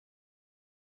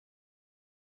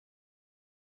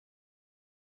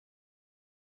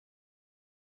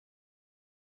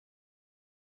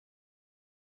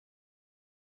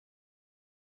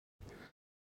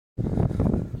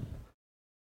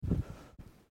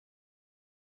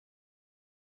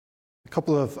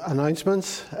couple of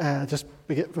announcements just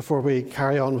before we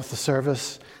carry on with the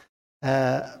service.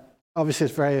 Obviously,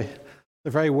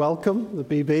 they're very welcome, the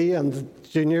BB and the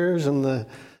juniors and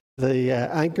the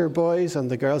Anchor Boys and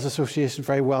the Girls Association,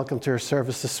 very welcome to our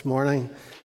service this morning.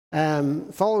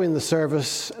 Following the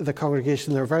service, the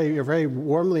congregation, you're very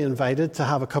warmly invited to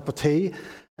have a cup of tea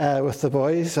with the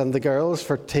boys and the girls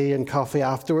for tea and coffee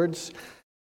afterwards.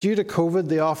 Due to COVID,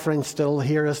 the offering still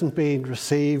here isn't being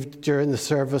received during the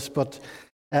service, but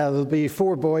there'll be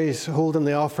 4 boys holding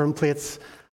the offering plates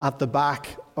at the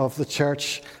back of the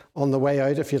church on the way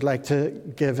out if you'd like to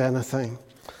give anything.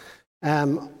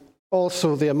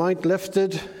 Also, the amount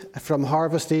lifted from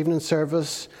Harvest Evening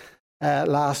Service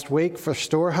last week for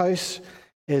Storehouse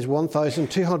is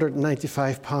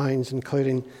 £1,295,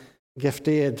 including gift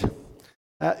aid.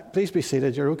 Please be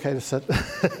seated, you're okay to sit.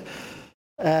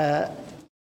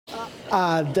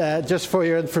 And just for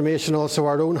your information also,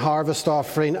 our own harvest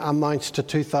offering amounts to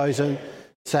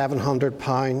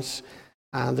 £2,700,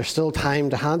 and there's still time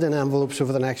to hand in envelopes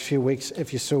over the next few weeks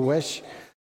if you so wish.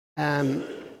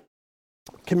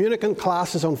 Communicant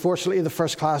classes, unfortunately, the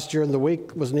first class during the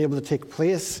week wasn't able to take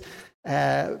place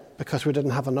because we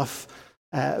didn't have enough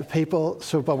people.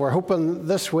 But we're hoping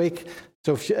this week.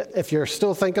 So if you're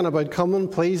still thinking about coming,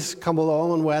 please come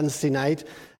along on Wednesday night.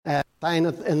 Dine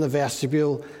in the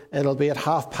vestibule. It'll be at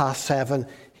 7:30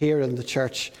 here in the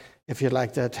church if you'd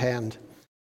like to attend.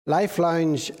 Life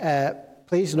Lounge,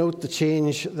 please note the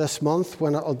change this month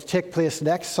when it'll take place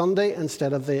next Sunday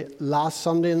instead of the last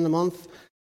Sunday in the month.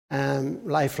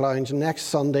 Life Lounge next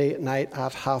Sunday night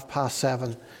at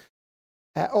 7:30.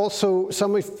 Also,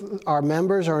 some of our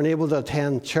members are unable to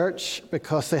attend church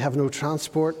because they have no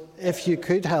transport. If you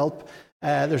could help,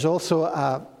 there's also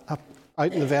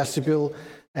out in the vestibule,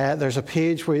 there's a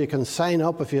page where you can sign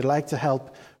up if you'd like to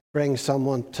help bring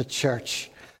someone to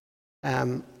church.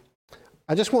 I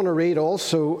just want to read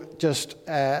also just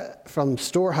from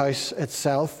Storehouse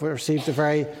itself. We received a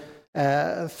very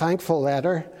thankful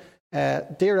letter.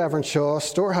 Dear Reverend Shaw,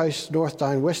 Storehouse North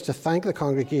Down wish to thank the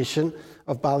congregation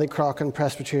of Ballycrochan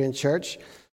Presbyterian Church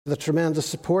for the tremendous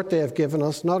support they have given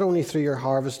us, not only through your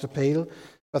harvest appeal,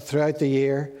 but throughout the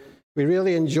year. We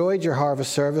really enjoyed your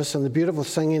harvest service and the beautiful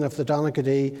singing of the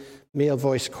Donaghadee Male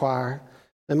Voice Choir.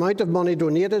 The amount of money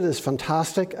donated is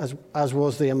fantastic, as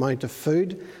was the amount of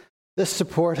food. This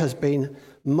support has been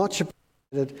much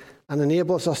appreciated and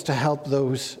enables us to help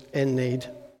those in need.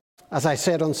 As I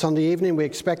said on Sunday evening, we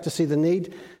expect to see the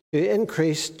need to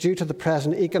increase due to the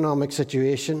present economic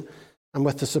situation, and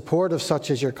with the support of such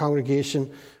as your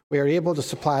congregation, we are able to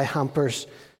supply hampers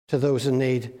to those in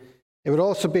need. It would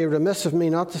also be remiss of me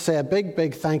not to say a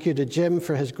big thank you to Jim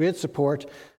for his great support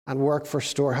and work for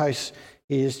Storehouse.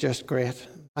 He is just great.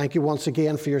 Thank you once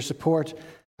again for your support,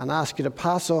 and ask you to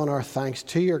pass on our thanks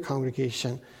to your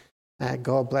congregation.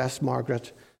 God bless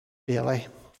Margaret Bailey.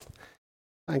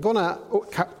 I'm going to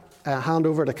hand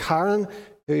over to Karen,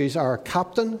 who's our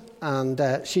captain, and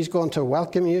she's going to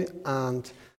welcome you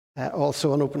and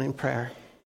also an opening prayer.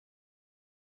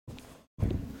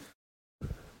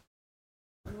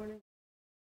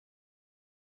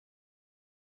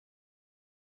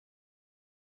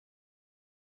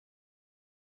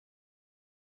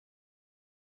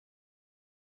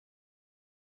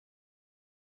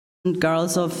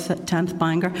 Girls of 10th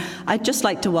Bangor, I'd just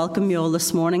like to welcome you all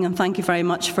this morning and thank you very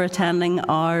much for attending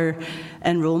our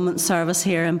enrolment service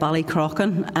here in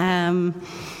Ballycrochan.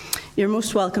 You're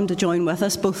most welcome to join with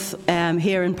us both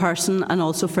here in person and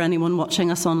also for anyone watching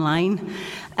us online.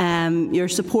 Your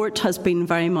support has been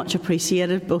very much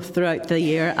appreciated both throughout the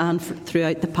year and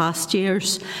throughout the past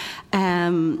years.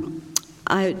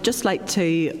 I'd just like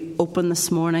to open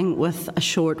this morning with a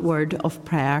short word of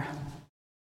prayer.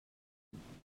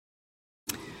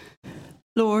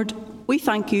 Lord, we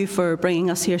thank you for bringing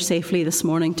us here safely this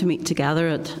morning to meet together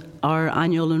at our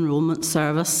annual enrolment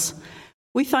service.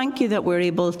 We thank you that we're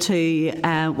able to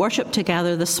worship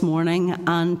together this morning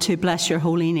and to bless your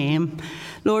holy name.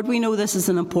 Lord, we know this is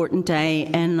an important day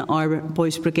in our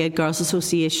Boys Brigade Girls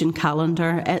Association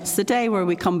calendar. It's the day where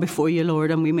we come before you,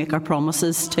 Lord, and we make our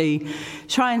promises to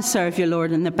try and serve you,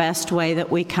 Lord, in the best way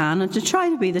that we can and to try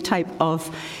to be the type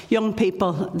of young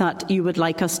people that you would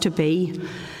like us to be.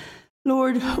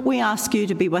 Lord, we ask you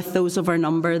to be with those of our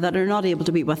number that are not able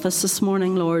to be with us this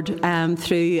morning, Lord,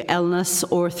 through illness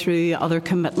or through other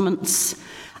commitments.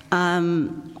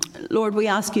 Lord, we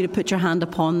ask you to put your hand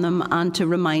upon them and to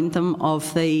remind them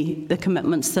of the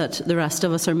commitments that the rest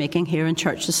of us are making here in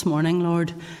church this morning,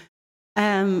 Lord.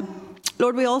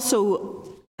 Lord, we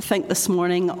also think this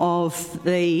morning of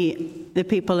the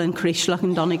people in Creeslough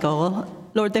and Donegal.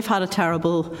 Lord, they've had a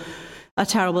terrible a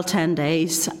terrible 10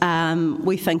 days.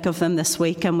 We think of them this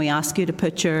week, and we ask you to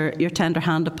put your tender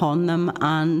hand upon them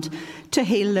and to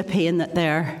heal the pain that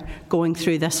they're going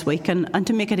through this week, and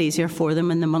to make it easier for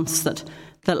them in the months that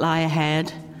lie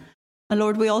ahead. And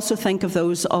Lord, we also think of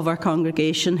those of our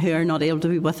congregation who are not able to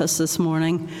be with us this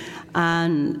morning,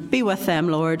 and be with them,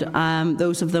 Lord.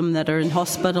 Those of them that are in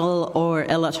hospital or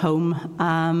ill at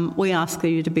home, we ask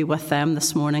you to be with them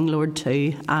this morning, Lord,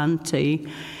 too, and to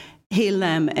heal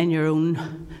them in your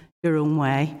own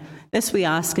way. This we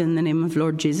ask in the name of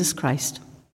Lord Jesus Christ.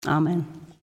 Amen.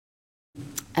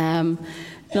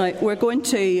 Now, we're going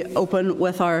to open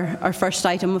with our first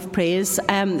item of praise.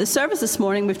 The service this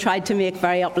morning we've tried to make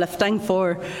very uplifting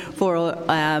for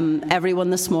everyone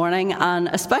this morning, and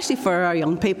especially for our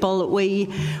young people. We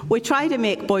try to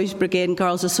make Boys Brigade and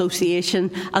Girls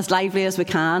Association as lively as we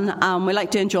can. We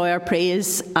like to enjoy our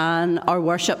praise and our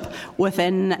worship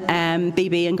within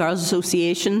BB and Girls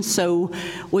Association. So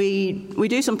we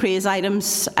do some praise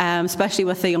items, especially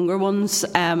with the younger ones,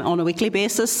 on a weekly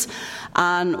basis.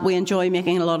 And we enjoy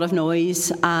making a lot of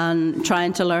noise and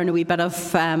trying to learn a wee bit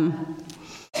of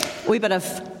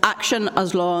action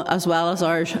as well as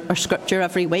our scripture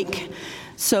every week.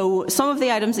 So some of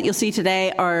the items that you'll see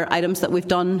today are items that we've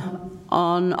done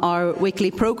on our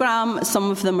weekly programme. Some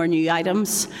of them are new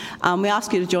items. We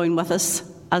ask you to join with us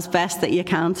as best that you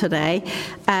can today.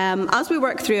 As we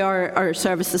work through our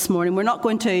service this morning, we're not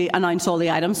going to announce all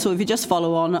the items, so if you just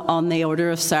follow on the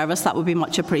order of service, that would be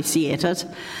much appreciated.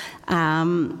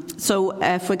 So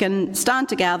if we can stand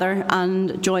together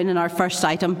and join in our first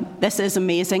item. This is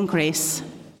Amazing Grace.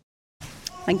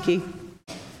 Thank you.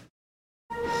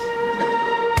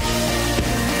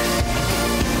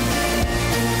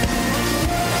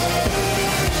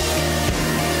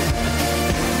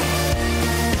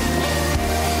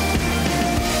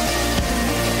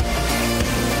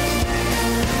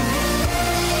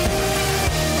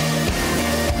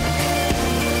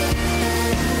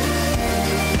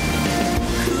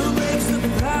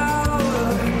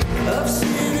 Of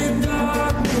sin and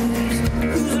darkness,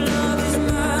 whose love is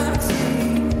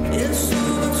mighty.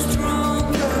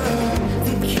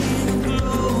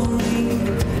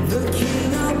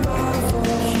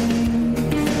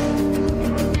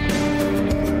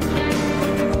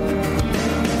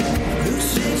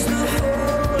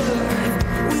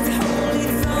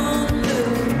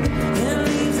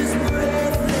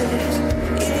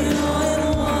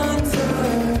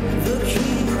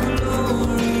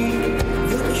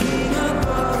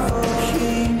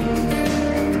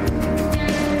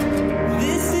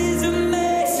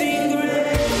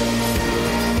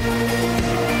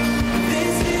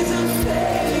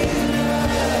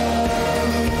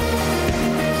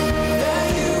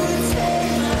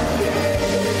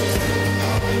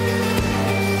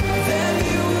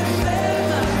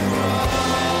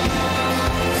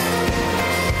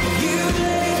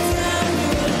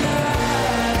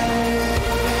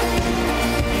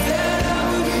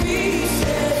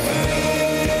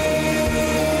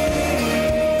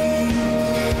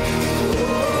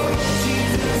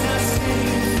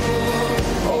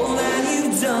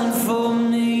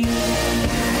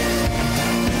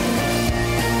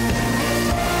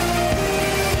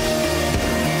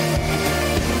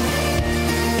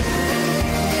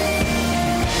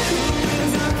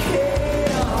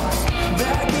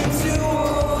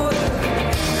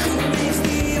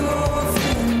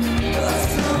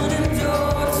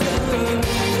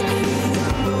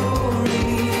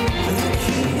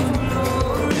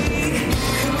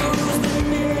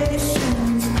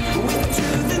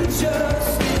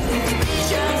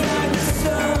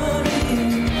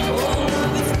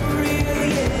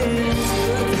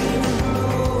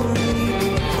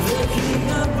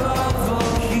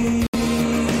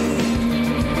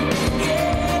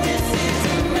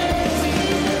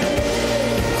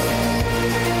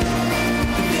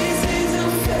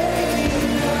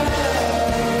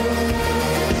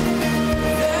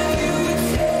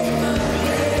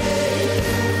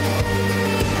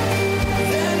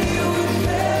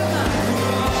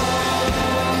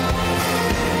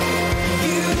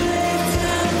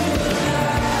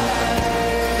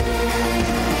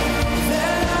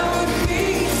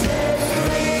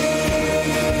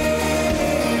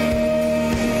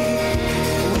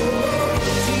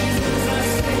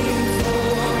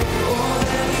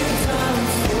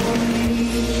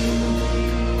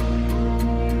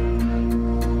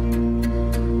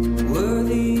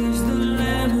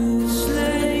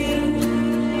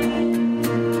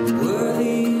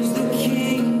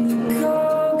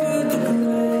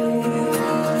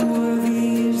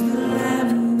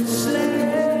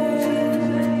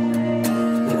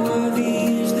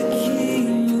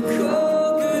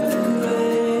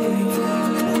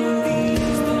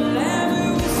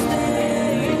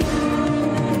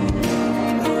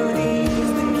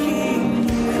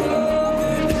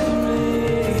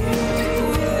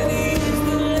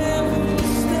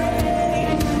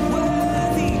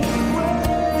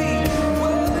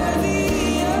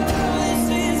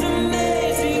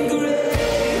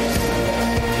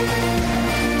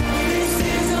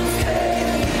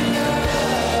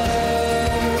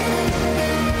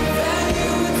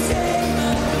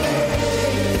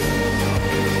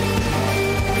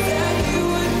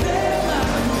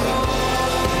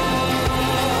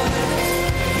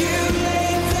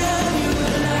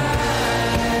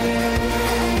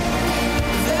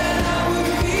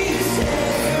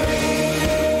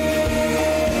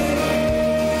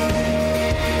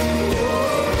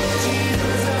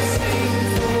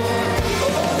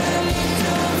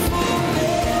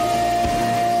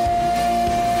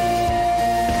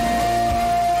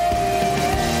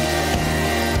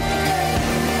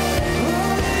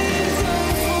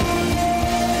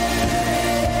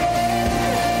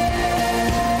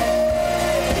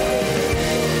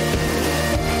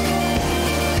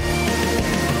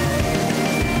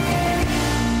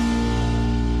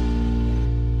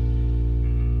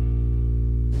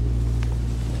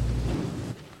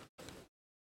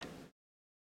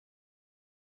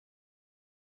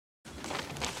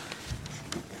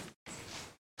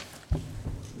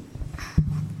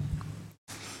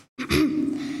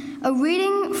 A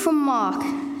reading from Mark,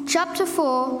 chapter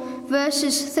 4,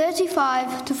 verses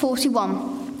 35 to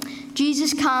 41.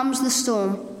 Jesus calms the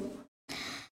storm.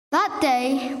 That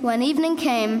day, when evening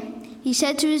came, he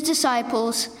said to his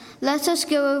disciples, "Let us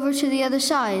go over to the other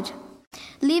side."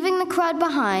 Leaving the crowd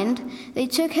behind, they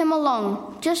took him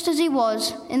along, just as he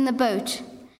was, in the boat.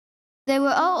 There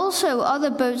were also other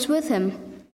boats with him.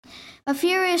 A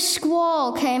furious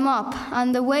squall came up,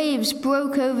 and the waves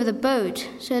broke over the boat,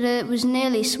 so that it was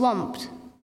nearly swamped.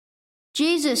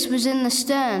 Jesus was in the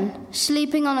stern,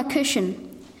 sleeping on a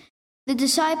cushion. The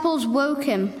disciples woke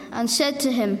him and said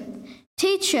to him,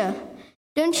 "Teacher,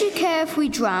 don't you care if we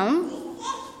drown?"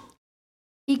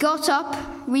 He got up,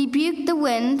 rebuked the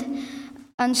wind,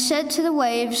 and said to the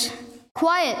waves,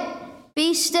 "Quiet,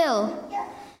 be still."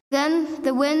 Then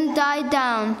the wind died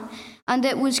down, and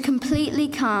it was completely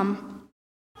calm.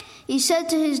 He said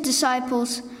to his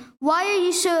disciples, "Why are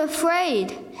you so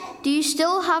afraid? Do you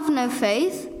still have no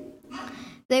faith?"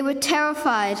 They were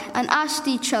terrified and asked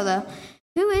each other,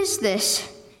 "Who is this?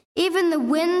 Even the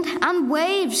wind and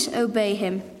waves obey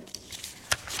him."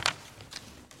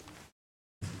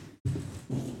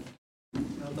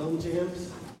 Well done,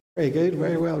 James. Very good,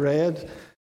 very well read.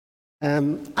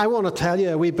 I want to tell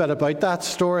you a wee bit about that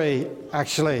story,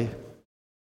 actually.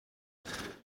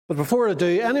 But before I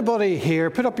do, anybody here,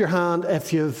 put up your hand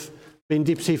if you've been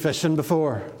deep sea fishing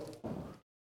before.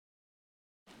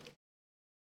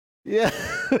 Yeah,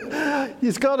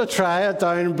 you've got to try it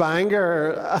down in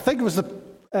Bangor. I think it was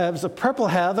the Purple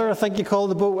Heather, I think you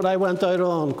called the boat, that I went out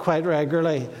on quite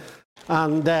regularly.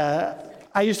 And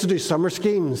I used to do summer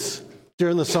schemes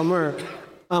during the summer.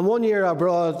 And one year I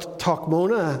brought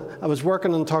Tokmona. I was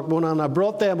working in Tokmona, and I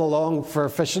brought them along for a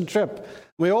fishing trip.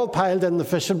 We all piled in the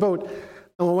fishing boat,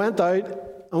 and we went out,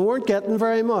 and we weren't getting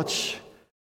very much.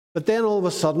 But then all of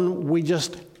a sudden, we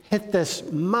just hit this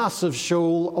massive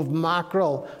shoal of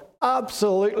mackerel,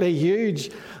 absolutely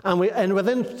huge. And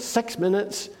within 6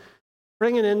 minutes,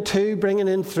 bringing in 2, bringing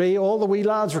in 3, all the wee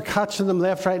lads were catching them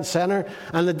left, right, and centre,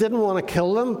 and they didn't want to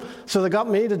kill them, so they got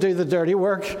me to do the dirty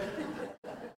work.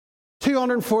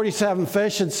 247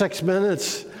 fish in 6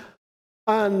 minutes.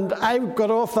 And I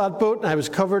got off that boat, and I was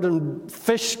covered in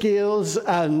fish scales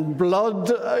and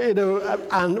blood,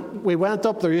 and we went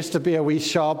up. There used to be a wee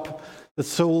shop that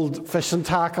sold fishing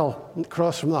tackle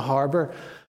across from the harbour,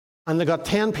 and they got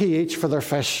 10p each for their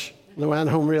fish. They went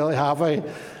home really happy.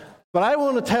 But I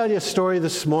want to tell you a story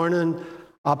this morning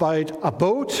about a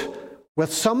boat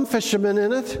with some fishermen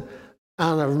in it,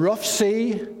 and a rough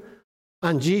sea,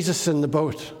 and Jesus in the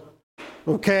boat.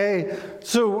 Okay,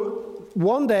 so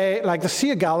one day, like the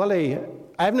Sea of Galilee,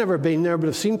 I've never been there, but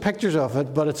I've seen pictures of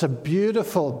it, but it's a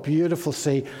beautiful, beautiful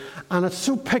sea. And it's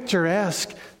so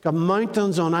picturesque. Got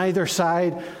mountains on either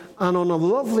side, and on a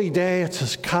lovely day, it's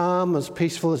as calm, as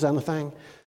peaceful as anything.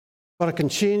 But it can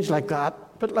change like that,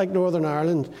 a bit like Northern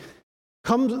Ireland.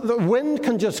 The wind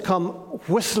can just come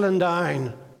whistling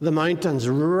down the mountains,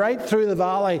 right through the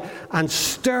valley, and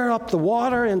stir up the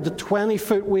water into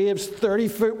 20-foot waves,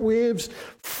 30-foot waves,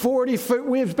 40-foot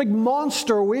waves, big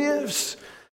monster waves.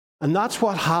 And that's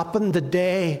what happened the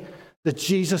day that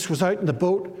Jesus was out in the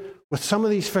boat with some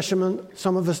of these fishermen,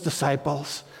 some of his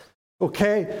disciples.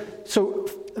 Okay, so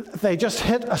they just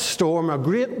hit a storm, a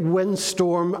great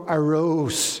windstorm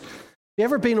arose. You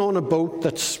ever been on a boat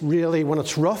that's really, when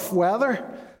it's rough weather?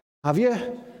 Have you?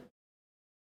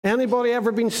 Anybody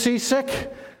ever been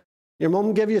seasick? Your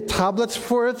mum gave you tablets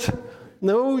for it?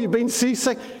 No, you've been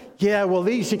seasick? Yeah, well,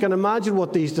 you can imagine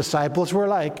what these disciples were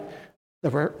like.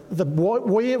 The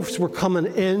waves were coming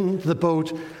in the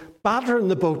boat, battering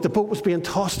the boat. The boat was being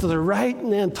tossed to the right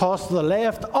and then tossed to the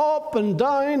left, up and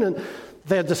down, and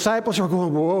the disciples were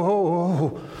going, whoa,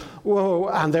 whoa, whoa,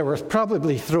 and they were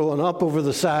probably throwing up over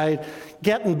the side,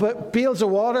 getting bales of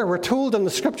water. We're told in the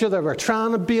scripture they were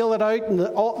trying to bail it out, and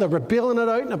they were bailing it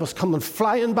out, and it was coming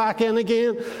flying back in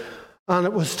again, and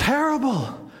it was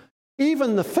terrible.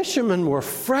 Even the fishermen were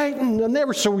frightened, and they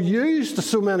were so used to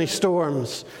so many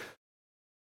storms.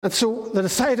 And so they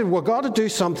decided, we've got to do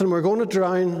something. We're going to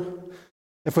drown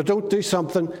if we don't do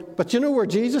something. But you know where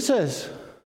Jesus is?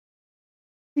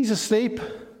 He's asleep.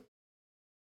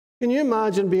 Can you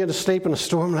imagine being asleep in a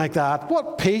storm like that?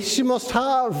 What peace you must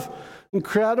have.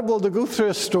 Incredible to go through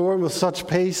a storm with such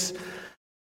peace.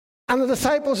 And the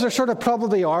disciples are sort of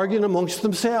probably arguing amongst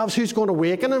themselves, who's going to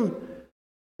waken him?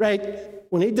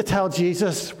 Right, we need to tell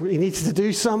Jesus he needs to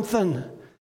do something.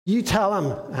 You tell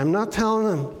him. I'm not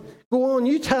telling him. Go on,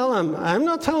 you tell him. I'm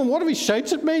not telling him. What if he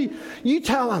shouts at me? You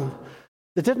tell him.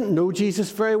 They didn't know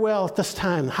Jesus very well at this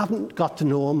time. Hadn't got to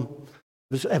know him.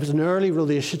 It was an early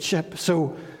relationship.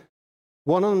 So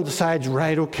one of them decides,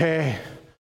 right, okay,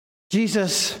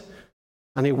 Jesus,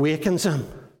 and he wakens him.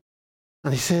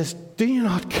 And he says, do you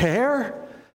not care?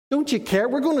 Don't you care?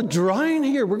 We're going to drown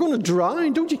here. We're going to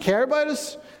drown. Don't you care about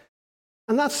us?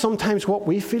 And that's sometimes what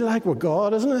we feel like with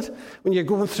God, isn't it? When you're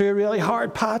going through a really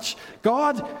hard patch.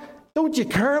 God, don't you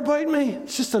care about me?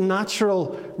 It's just a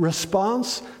natural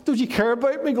response. Don't you care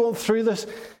about me going through this?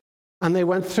 And they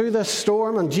went through this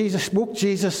storm, and Jesus woke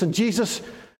Jesus. And Jesus,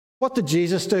 what did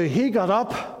Jesus do? He got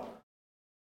up,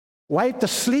 wiped the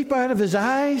sleep out of his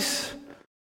eyes,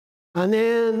 and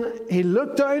then he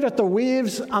looked out at the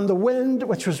waves and the wind,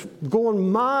 which was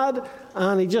going mad,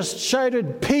 and he just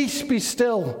shouted, peace, be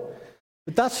still.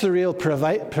 But that's the real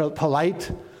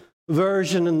polite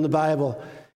version in the Bible.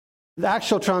 The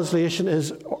actual translation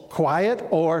is quiet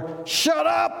or shut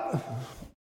up.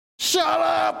 Shut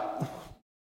up.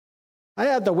 I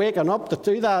had to waken up to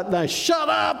do that. Now, shut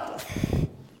up.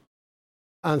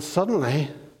 And suddenly,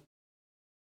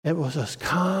 it was as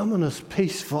calm and as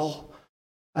peaceful.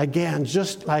 Again,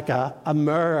 just like a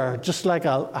mirror, just like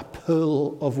a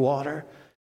pool of water.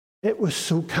 It was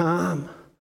so calm.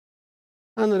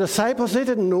 And the disciples, they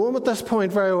didn't know him at this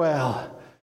point very well.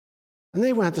 And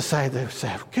they went aside, they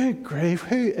said, good grief,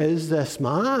 who is this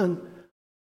man?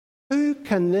 Who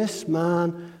can this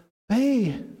man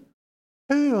be?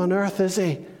 Who on earth is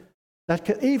he that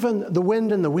can, even the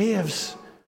wind and the waves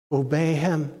obey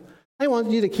him? I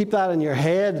want you to keep that in your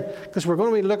head, because we're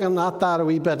going to be looking at that a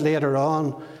wee bit later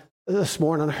on this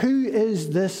morning. Who is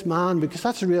this man? Because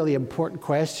that's a really important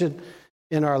question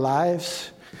in our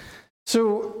lives.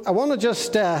 So I want to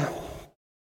just,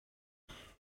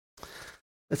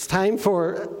 it's time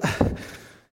for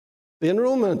the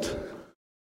enrollment.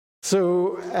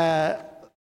 So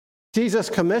Jesus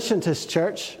commissioned his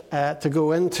church to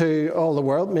go into all the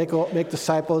world, make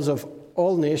disciples of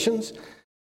all nations.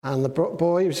 And the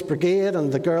Boys Brigade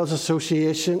and the Girls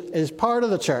Association is part of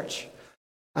the church,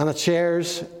 and it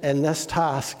shares in this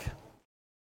task.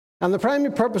 And the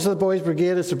primary purpose of the Boys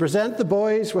Brigade is to present the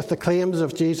boys with the claims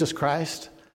of Jesus Christ.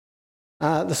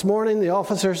 This morning, the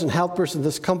officers and helpers in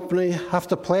this company have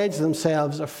to pledge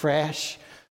themselves afresh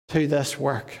to this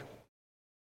work.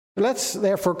 Let's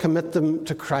therefore commit them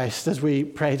to Christ as we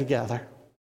pray together.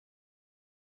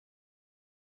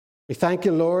 We thank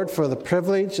you, Lord, for the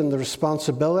privilege and the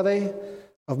responsibility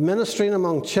of ministering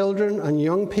among children and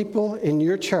young people in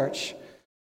your church.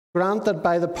 Grant that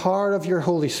by the power of your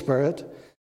Holy Spirit,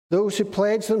 those who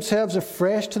pledge themselves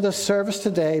afresh to this service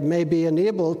today may be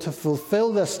enabled to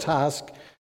fulfill this task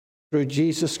through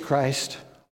Jesus Christ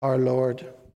our Lord.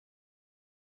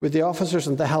 Would the officers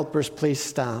and the helpers please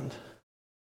stand?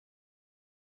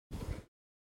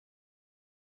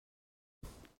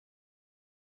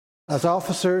 As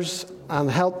officers and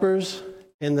helpers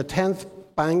in the 10th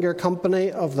Bangor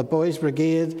Company of the Boys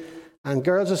Brigade and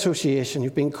Girls Association,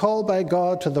 you've been called by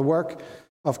God to the work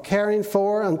of caring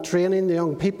for and training the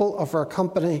young people of our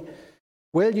company.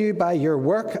 Will you, by your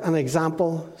work and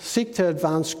example, seek to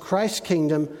advance Christ's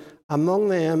kingdom among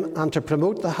them and to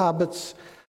promote the habits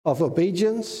of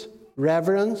obedience,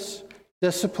 reverence,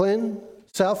 discipline,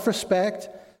 self-respect,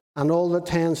 and all that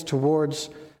tends towards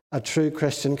a true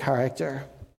Christian character?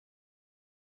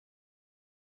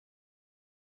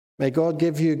 May God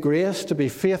give you grace to be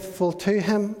faithful to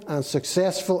him and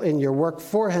successful in your work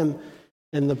for him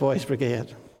in the Boys Brigade.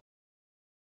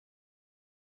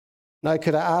 Now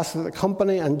could I ask that the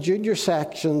company and junior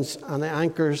sections and the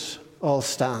anchors all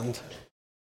stand.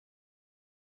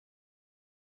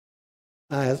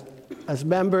 As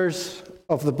members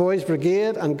of the Boys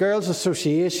Brigade and Girls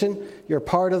Association, you're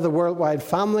part of the worldwide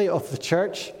family of the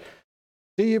church.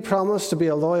 Do you promise to be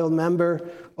a loyal member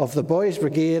of the Boys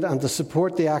Brigade and to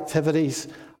support the activities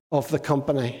of the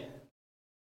company?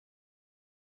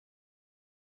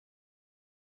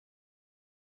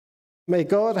 May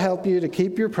God help you to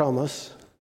keep your promise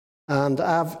and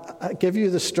give you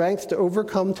the strength to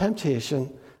overcome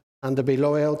temptation and to be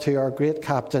loyal to our great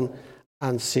captain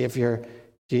and Saviour,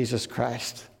 Jesus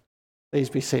Christ. Please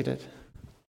be seated.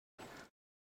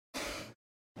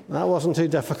 That wasn't too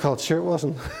difficult, sure it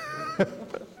wasn't.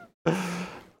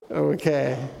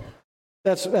 Okay,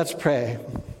 let's pray.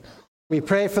 We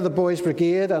pray for the Boys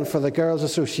Brigade and for the Girls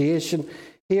Association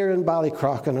here in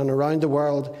Ballycrochan and around the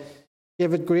world.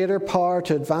 Give it greater power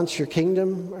to advance your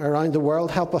kingdom around the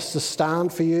world. Help us to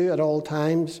stand for you at all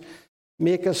times.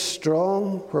 Make us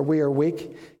strong where we are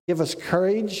weak. Give us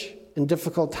courage in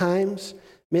difficult times.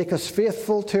 Make us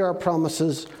faithful to our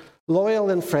promises, loyal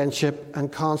in friendship,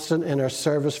 and constant in our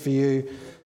service for you.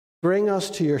 Bring us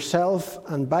to yourself,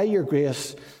 and by your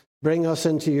grace, bring us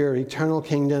into your eternal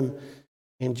kingdom.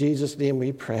 In Jesus' name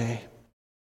we pray.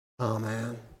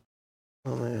 Amen.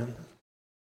 Amen.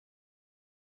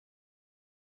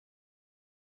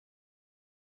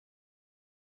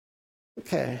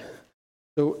 Okay.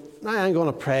 So now I'm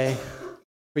going to pray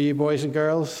for you boys and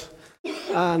girls.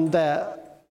 And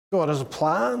God has a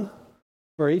plan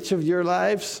for each of your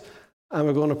lives. And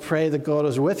we're going to pray that God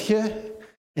is with you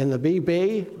in the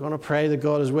BB. We're going to pray that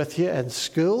God is with you in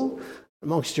school,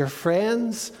 amongst your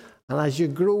friends. And as you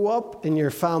grow up in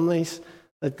your families,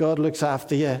 that God looks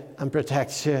after you and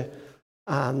protects you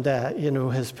and,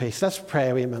 His peace. Let's pray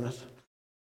a wee minute.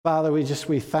 Father, we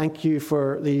thank you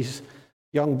for these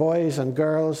young boys and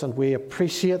girls, and we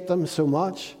appreciate them so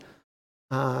much.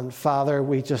 And Father,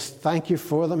 we just thank you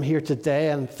for them here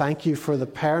today, and thank you for the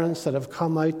parents that have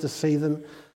come out to see them.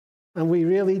 And we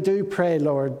really do pray,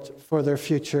 Lord, for their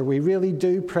future. We really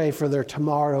do pray for their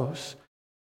tomorrows.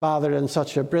 Father, in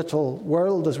such a brittle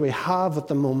world as we have at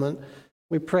the moment,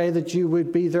 we pray that you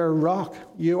would be their rock.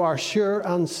 You are sure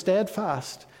and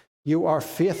steadfast. You are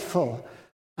faithful.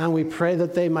 And we pray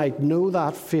that they might know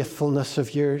that faithfulness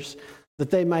of yours, that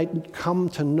they might come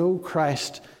to know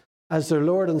Christ as their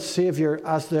Lord and Savior,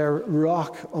 as their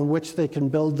rock on which they can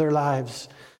build their lives.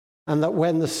 And that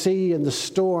when the sea and the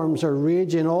storms are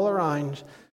raging all around,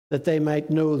 that they might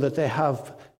know that they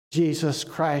have Jesus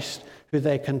Christ who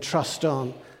they can trust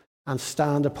on and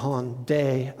stand upon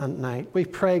day and night. We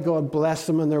pray God bless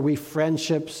them in their wee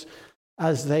friendships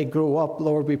as they grow up.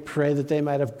 Lord, we pray that they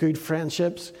might have good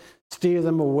friendships. Steer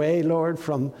them away, Lord,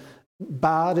 from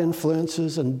bad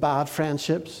influences and bad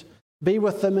friendships. Be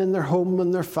with them in their home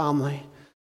and their family.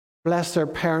 Bless their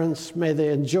parents. May they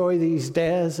enjoy these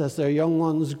days as their young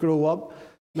ones grow up.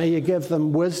 May you give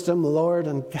them wisdom, Lord,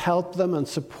 and help them and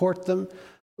support them,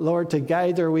 Lord, to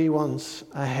guide their wee ones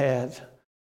ahead.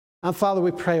 And Father, we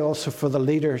pray also for the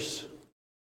leaders.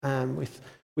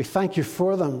 We thank you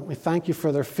for them. We thank you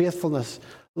for their faithfulness.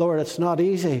 Lord, it's not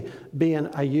easy being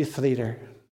a youth leader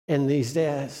in these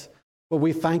days, but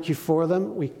we thank you for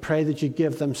them. We pray that you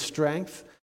give them strength.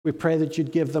 We pray that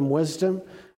you'd give them wisdom.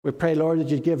 We pray, Lord, that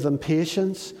you'd give them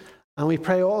patience. And we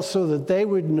pray also that they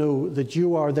would know that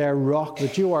you are their rock,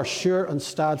 that you are sure and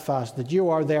steadfast, that you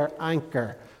are their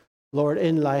anchor, Lord,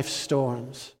 in life's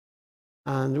storms.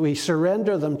 And we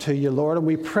surrender them to you, Lord. And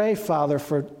we pray, Father,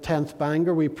 for 10th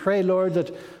Bangor. We pray, Lord,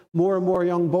 that more and more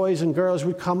young boys and girls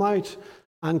would come out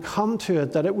and come to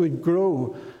it, that it would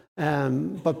grow.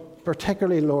 But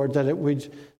particularly, Lord,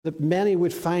 that many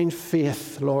would find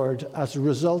faith, Lord, as a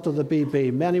result of the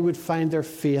BB. Many would find their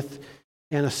faith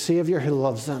in a Savior who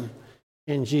loves them.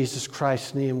 In Jesus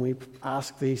Christ's name we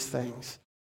ask these things.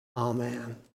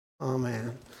 Amen.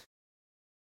 Amen.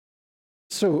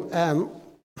 So,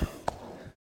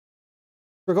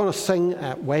 we're going to sing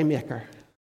Waymaker.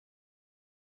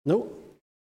 No?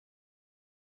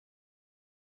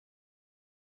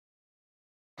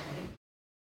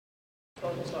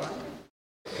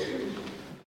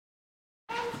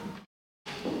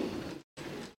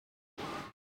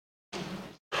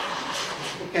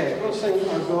 Okay, we'll sing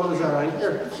Our God is Our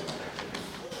Anchor.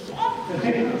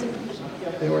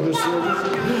 The order service.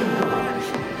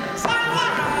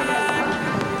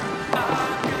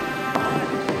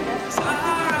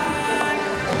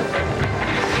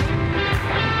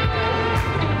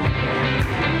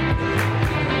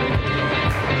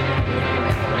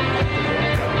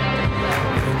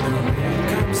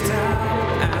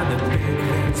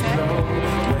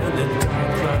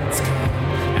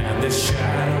 The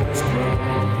shadows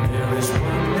grow. There is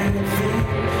one main thing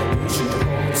we should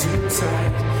hold too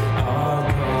tight. Our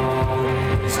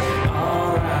God is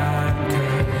our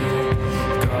anchor.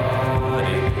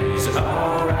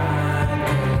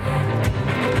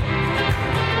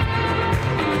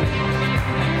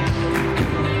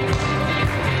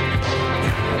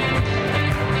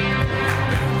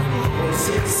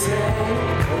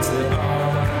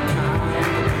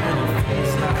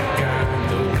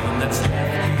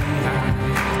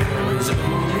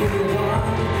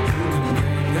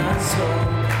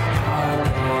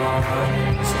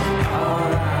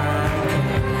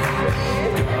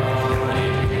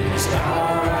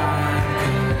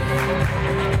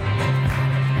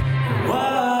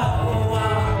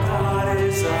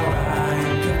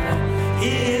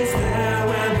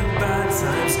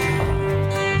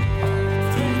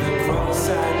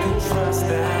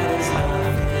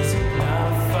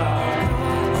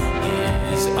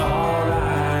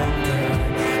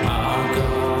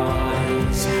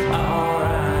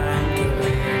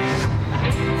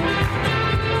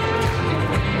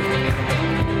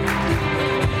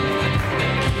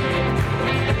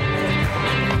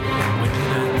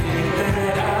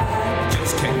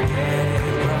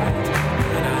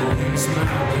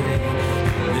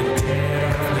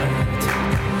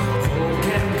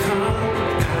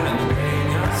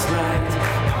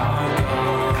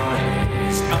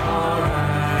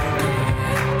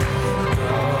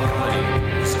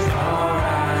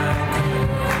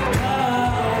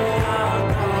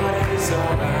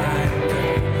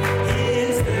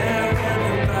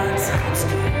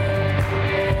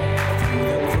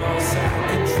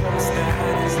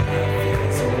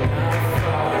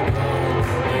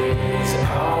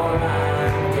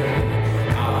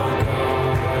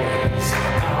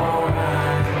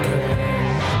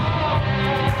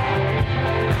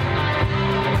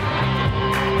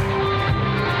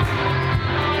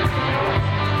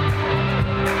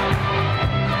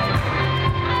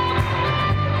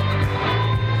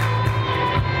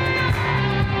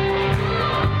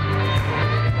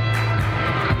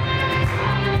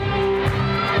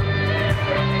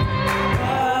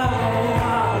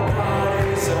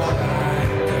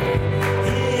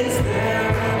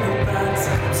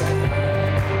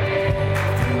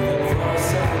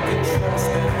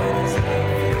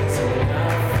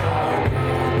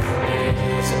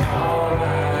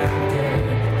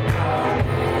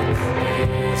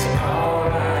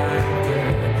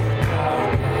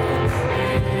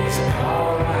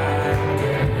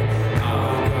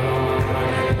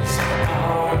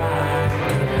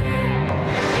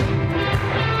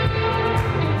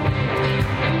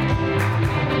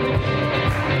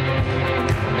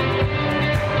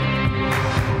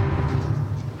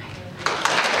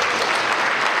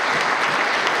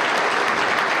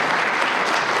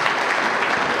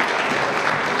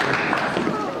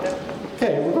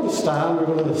 band.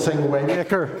 We're going to sing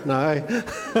Waymaker now.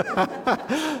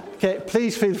 Okay,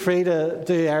 please feel free to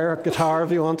do air guitar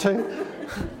if you want to.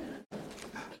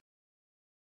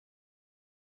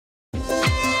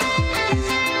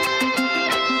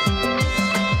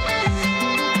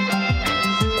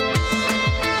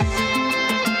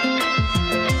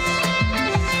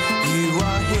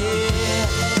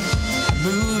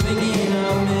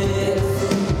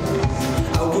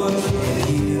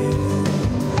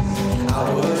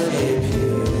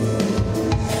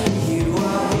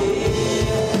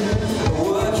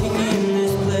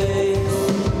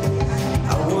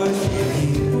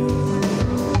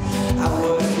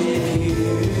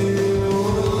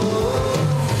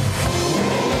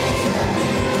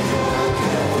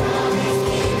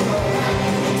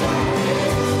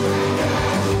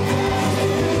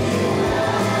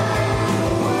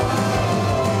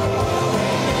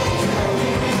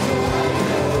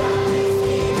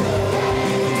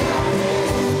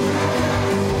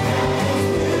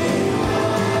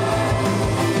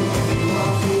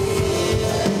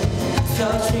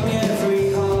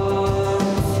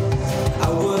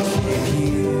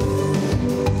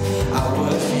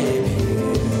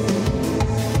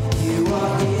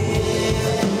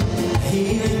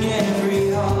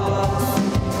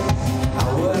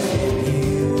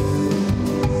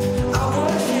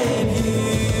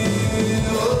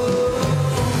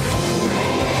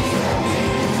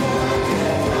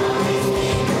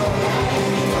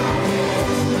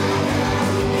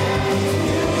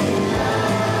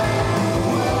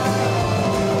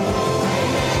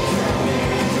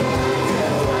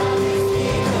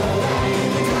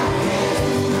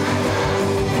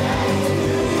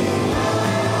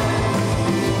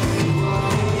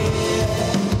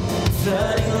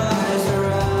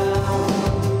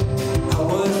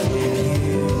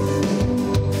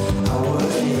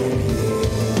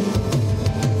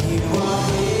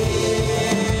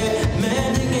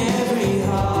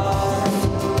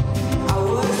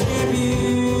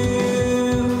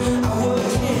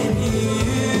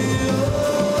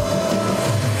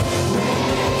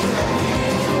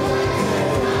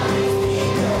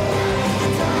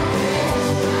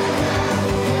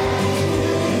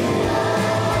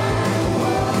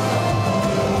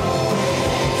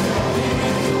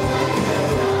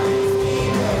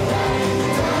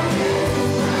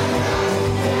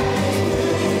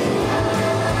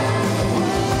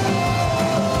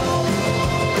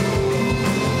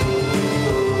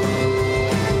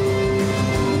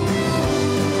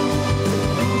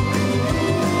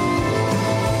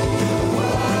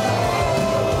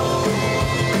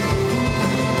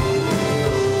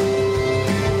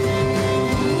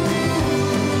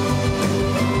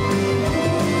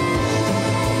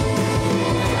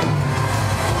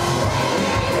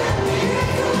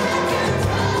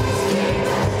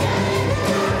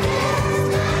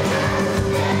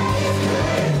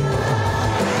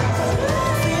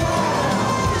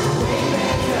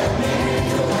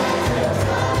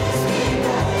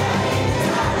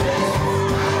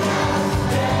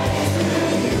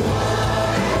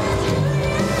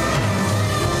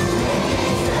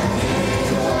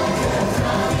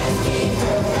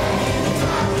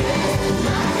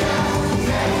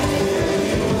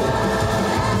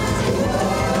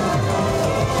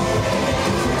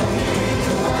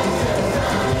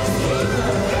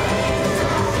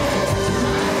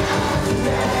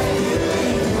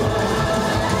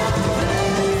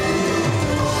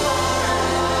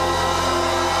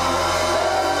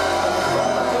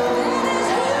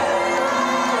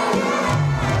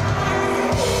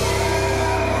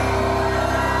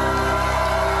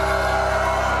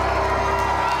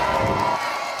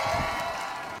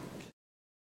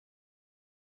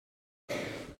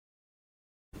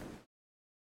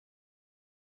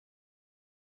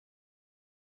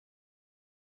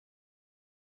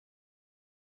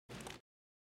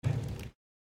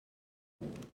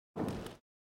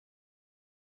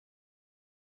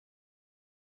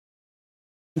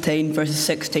 Verses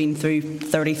 16 through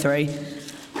 33.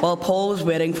 While Paul was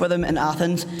waiting for them in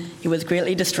Athens, he was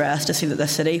greatly distressed to see that the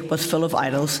city was full of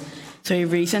idols. So he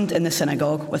reasoned in the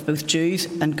synagogue with both Jews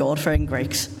and God-fearing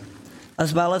Greeks,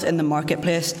 as well as in the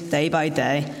marketplace day by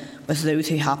day with those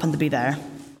who happened to be there.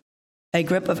 A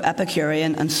group of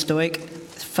Epicurean and Stoic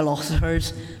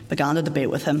philosophers began to debate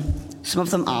with him. Some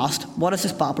of them asked, "What is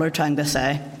this babbler trying to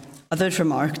say?" Others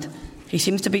remarked, "He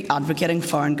seems to be advocating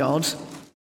foreign gods."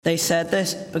 They said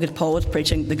this because Paul was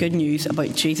preaching the good news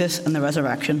about Jesus and the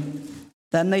resurrection.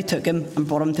 Then they took him and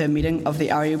brought him to a meeting of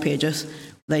the Areopagus.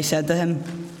 They said to him,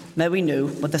 "May we know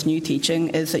what this new teaching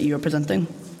is that you are presenting?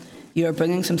 You are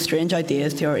bringing some strange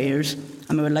ideas to our ears,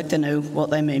 and we would like to know what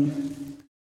they mean."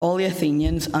 All the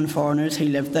Athenians and foreigners who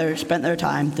lived there spent their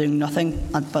time doing nothing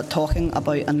but talking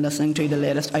about and listening to the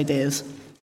latest ideas.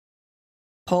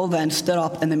 Paul then stood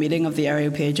up in the meeting of the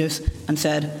Areopagus and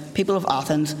said, "People of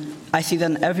Athens, I see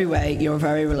that in every way you are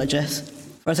very religious.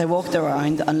 For as I walked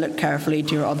around and looked carefully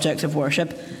to your objects of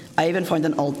worship, I even found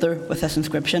an altar with this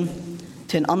inscription,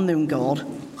 'To an unknown God.'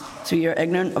 So you are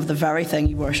ignorant of the very thing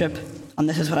you worship, and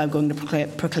this is what I'm going to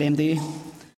proclaim to you.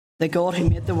 The God who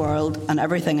made the world and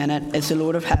everything in it is the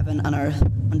Lord of heaven and earth,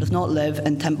 and does not live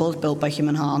in temples built by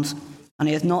human hands, and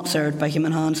he is not served by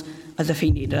human hands as if he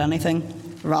needed anything.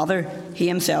 Rather, he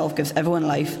himself gives everyone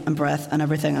life and breath and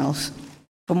everything else.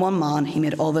 From one man he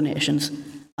made all the nations,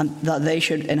 and that they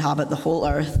should inhabit the whole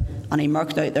earth, and he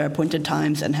marked out their appointed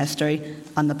times in history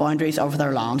and the boundaries of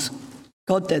their lands.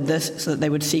 God did this so that they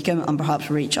would seek him and perhaps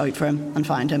reach out for him and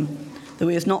find him, though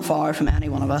he is not far from any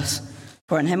one of us.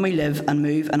 For in him we live and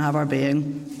move and have our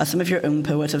being. As some of your own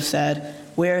poets have said,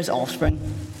 we are his offspring.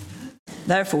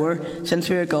 Therefore, since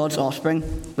we are God's offspring,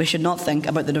 we should not think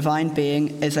about the divine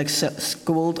being as like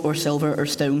gold or silver or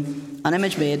stone, an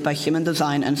image made by human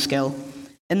design and skill.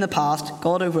 In the past,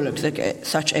 God overlooked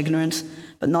such ignorance,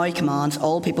 but now he commands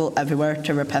all people everywhere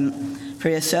to repent. For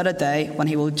he has set a day when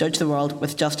he will judge the world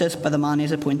with justice by the man he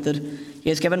has appointed. He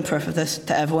has given proof of this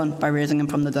to everyone by raising him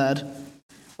from the dead."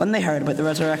 When they heard about the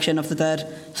resurrection of the dead,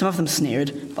 some of them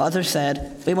sneered, but others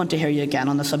said, "We want to hear you again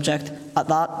on the subject." At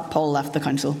that, Paul left the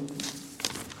council.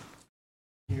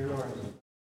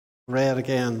 Read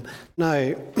again. Now,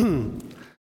 I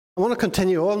want to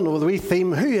continue on with the wee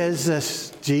theme. Who is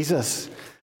this Jesus?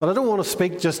 But I don't want to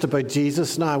speak just about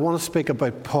Jesus now. I want to speak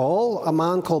about Paul, a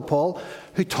man called Paul,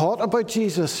 who taught about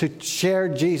Jesus, who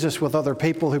shared Jesus with other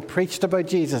people, who preached about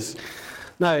Jesus.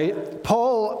 Now,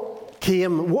 Paul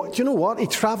came, do you know what? He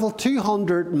travelled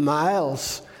 200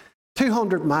 miles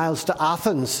to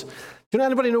Athens. Do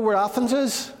anybody know where Athens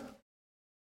is?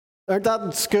 Aren't that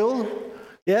in school?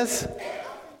 Yes?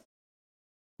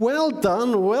 Well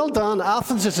done.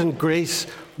 Athens is in Greece,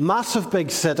 massive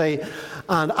big city.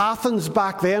 And Athens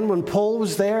back then, when Paul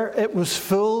was there, it was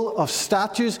full of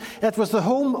statues. It was the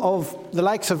home of the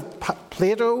likes of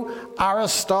Plato,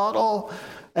 Aristotle,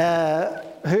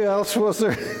 who else was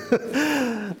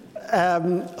there?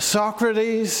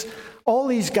 Socrates, all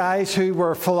these guys who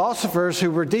were philosophers,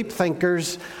 who were deep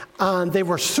thinkers, and they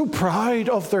were so proud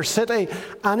of their city.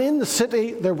 And in the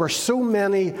city, there were so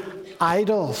many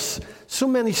idols, so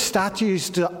many statues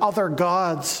to other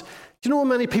gods. Do you know how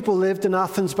many people lived in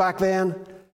Athens back then?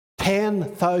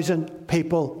 10,000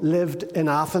 people lived in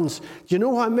Athens. Do you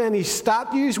know how many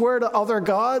statues were to other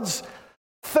gods?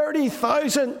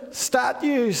 30,000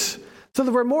 statues. So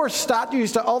there were more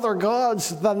statues to other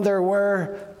gods than there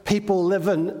were people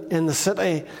living in the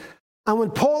city. And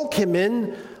when Paul came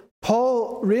in,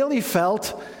 Paul really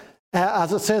felt,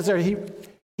 as it says there,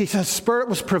 his spirit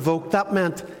was provoked. That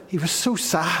meant he was so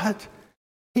sad.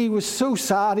 He was so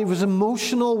sad. He was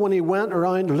emotional when he went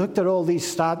around and looked at all these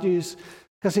statues,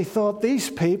 because he thought, these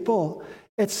people,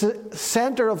 it's the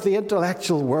center of the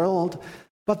intellectual world,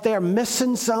 but they're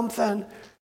missing something.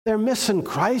 They're missing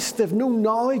Christ. They've no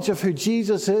knowledge of who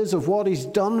Jesus is, of what he's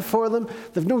done for them.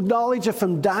 They've no knowledge of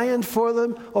him dying for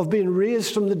them, of being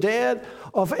raised from the dead,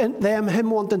 of him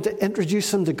wanting to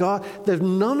introduce them to God. They've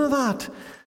none of that.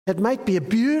 It might be a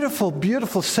beautiful,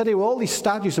 beautiful city with all these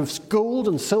statues of gold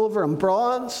and silver and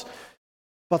bronze,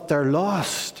 but they're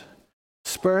lost.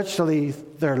 Spiritually,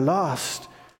 they're lost.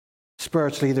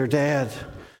 Spiritually, they're dead.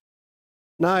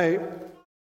 Now,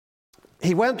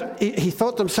 he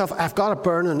thought to himself, I've got a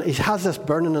burning. He has this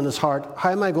burning in his heart.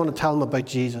 How am I going to tell him about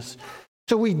Jesus?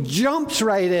 So he jumps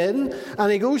right in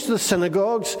and he goes to the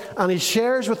synagogues and he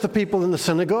shares with the people in the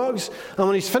synagogues. And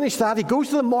when he's finished that, he goes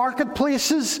to the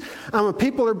marketplaces. And when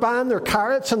people are buying their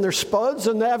carrots and their spuds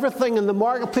and everything in the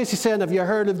marketplace, he's saying, have you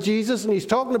heard of Jesus? And he's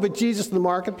talking about Jesus in the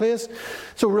marketplace.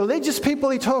 So religious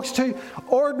people he talks to,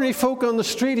 ordinary folk on the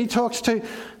street he talks to.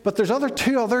 But there's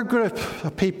two other group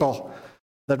of people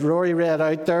that Rory read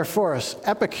out there for us.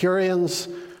 Epicureans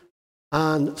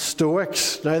and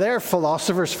Stoics. Now, they're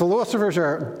philosophers. Philosophers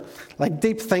are like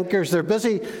deep thinkers. They're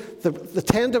busy. They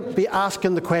tend to be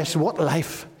asking the question, what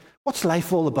life? What's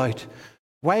life all about?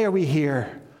 Why are we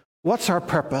here? What's our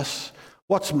purpose?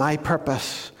 What's my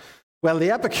purpose? Well,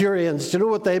 the Epicureans, do you know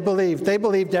what they believed? They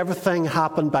believed everything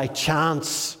happened by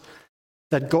chance,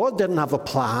 that God didn't have a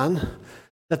plan,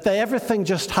 that everything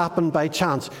just happened by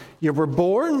chance. You were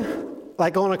born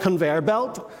like on a conveyor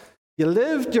belt. You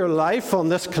lived your life on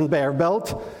this conveyor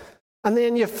belt, and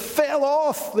then you fell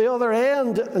off the other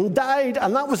end and died,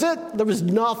 and that was it. There was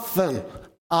nothing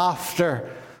after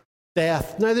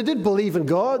death. Now, they did believe in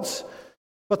gods,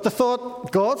 But they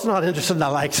thought, God's not interested in the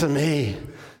likes of me.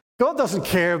 God doesn't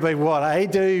care about what I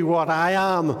do, what I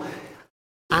am.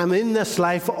 I'm in this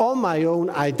life on my own.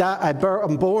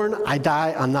 I'm born, I die,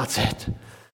 and that's it.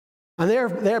 And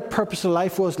their purpose of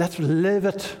life was, let's live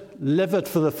it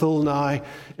for the full now.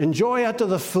 Enjoy it to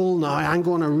the full now. I'm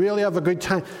going to really have a good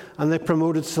time. And they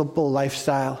promoted simple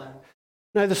lifestyle.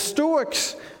 Now the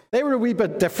Stoics, they were a wee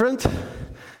bit different.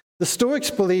 The Stoics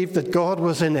believed that God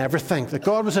was in everything, that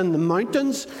God was in the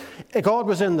mountains, God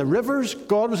was in the rivers,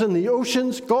 God was in the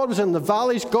oceans, God was in the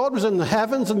valleys, God was in the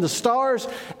heavens and the stars,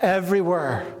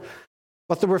 everywhere.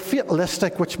 But they were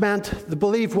fatalistic, which meant they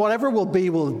believed whatever will be,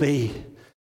 will be.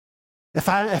 If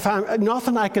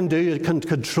nothing I can do can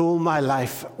control my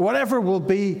life. Whatever will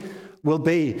be, will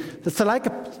be. It's like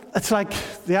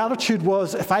the attitude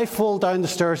was, if I fall down the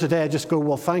stairs today, I just go,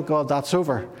 well, thank God that's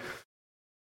over.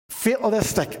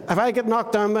 Fatalistic. If I get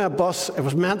knocked down by a bus, it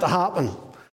was meant to happen.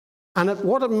 And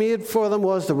what it made for them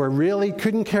was they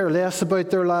couldn't care less about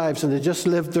their lives, and they just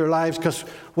lived their lives because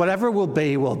whatever will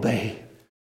be, will be.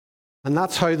 And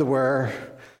that's how they were.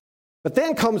 But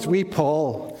then comes wee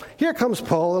Paul. Here comes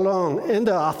Paul along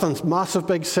into Athens, massive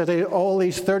big city, all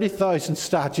these 30,000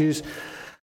 statues.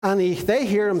 And they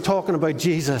hear him talking about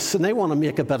Jesus, and they want to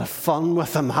make a bit of fun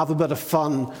with him, have a bit of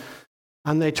fun.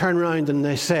 And they turn around and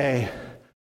they say,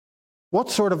 what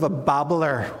sort of a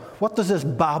babbler, what does this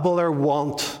babbler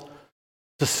want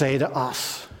to say to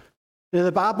us? Now,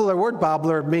 the word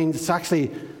babbler means, it's actually,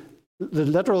 the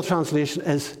literal translation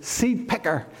is seed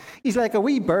picker. He's like a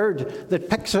wee bird that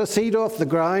picks a seed off the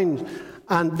ground.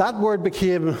 And that word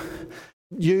became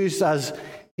used as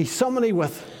he's somebody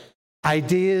with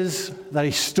ideas that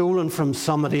he's stolen from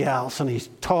somebody else, and he's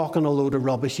talking a load of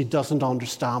rubbish. He doesn't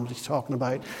understand what he's talking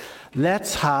about.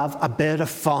 Let's have a bit of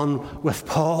fun with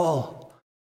Paul.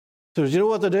 So do you know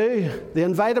what they do? They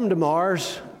invite him to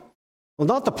Mars. Well,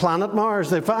 not the planet Mars.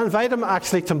 They invite him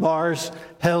actually to Mars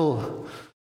Hill.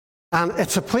 And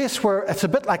it's a place where it's a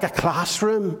bit like a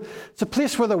classroom. It's a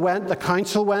place where the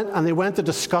council went, and they went to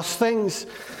discuss things.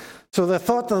 So they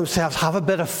thought to themselves, have a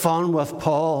bit of fun with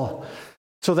Paul.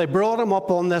 So they brought him up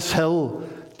on this hill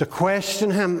to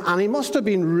question him, and he must have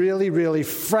been really, really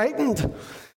frightened.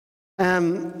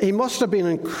 He must have been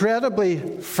incredibly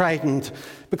frightened,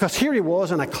 because here he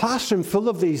was in a classroom full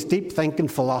of these deep-thinking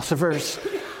philosophers,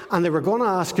 and they were going to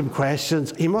ask him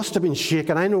questions. He must have been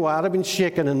shaking. I know I'd have been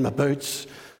shaking in my boots.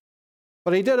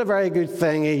 But he did a very good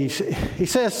thing. He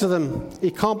says to them,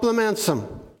 he compliments them.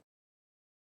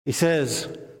 He says,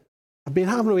 I've been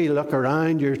having a wee look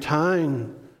around your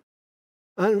town.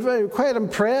 I'm quite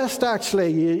impressed,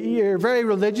 actually. You're very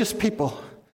religious people.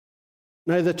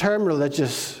 Now, the term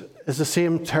religious is the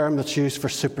same term that's used for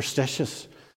superstitious.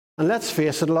 And let's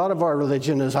face it, a lot of our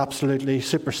religion is absolutely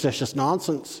superstitious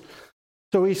nonsense.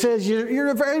 So he says, you're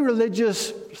a very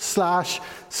religious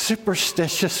 /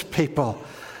 superstitious people.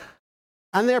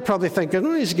 And they're probably thinking,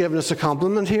 oh, he's giving us a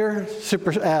compliment here.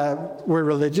 We're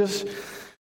religious.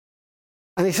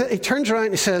 And he turns around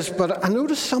and he says, but I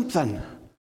noticed something.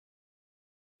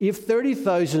 You have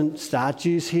 30,000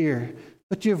 statues here,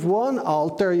 but you have one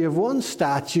altar, you have one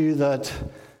statue that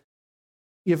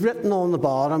you've written on the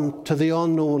bottom, to the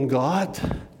unknown God.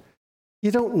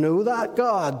 You don't know that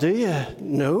God, do you?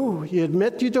 No. You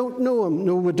admit you don't know him.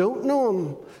 No, we don't know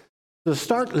him. So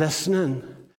start listening.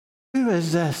 Who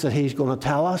is this that he's going to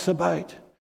tell us about?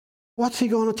 What's he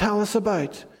going to tell us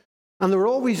about? And they were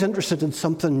always interested in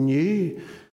something new.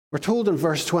 We're told in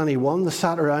verse 21, they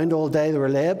sat around all day, they were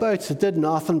layabouts, they did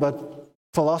nothing but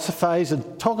philosophize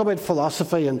and talk about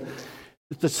philosophy, and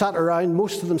they sat around,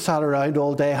 most of them sat around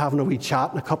all day having a wee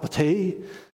chat and a cup of tea.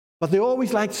 But they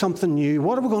always liked something new.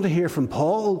 What are we going to hear from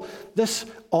Paul? This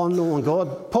unknown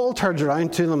God. Paul turns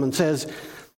around to them and says,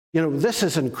 this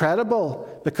is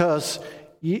incredible, because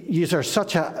you are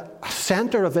such a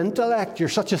center of intellect, you're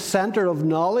such a center of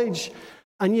knowledge,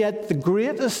 and yet the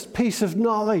greatest piece of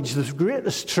knowledge, the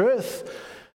greatest truth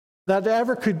that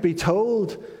ever could be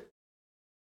told,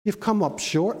 you've come up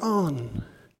short on.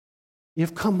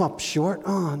 You've come up short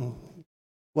on.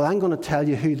 Well, I'm going to tell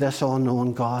you who this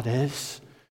unknown God is.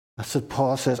 That's what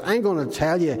Paul says. I'm going to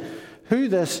tell you who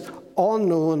this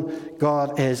unknown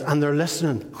God is. And they're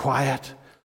listening, quiet.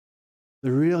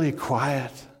 They're really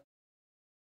quiet.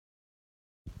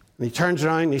 And he turns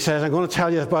around and he says, I'm going to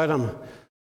tell you about him.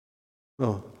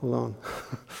 Oh, hold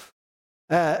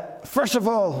on. First of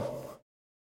all,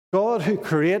 God who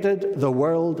created the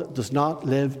world does not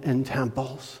live in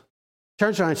temples.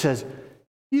 Turns around and says,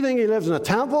 you think he lives in a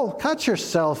temple? Catch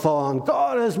yourself on.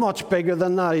 God is much bigger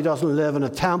than that. He doesn't live in a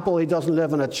temple. He doesn't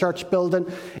live in a church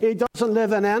building. He doesn't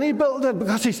live in any building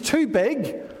because he's too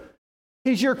big.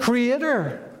 He's your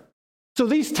creator. So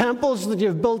these temples that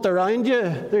you've built around you,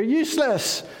 they're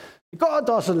useless. God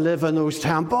doesn't live in those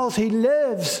temples. He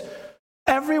lives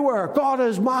everywhere. God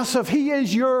is massive. He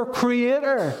is your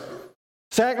creator.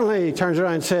 Secondly, he turns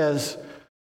around and says,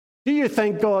 do you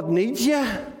think God needs you?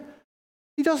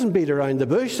 He doesn't beat around the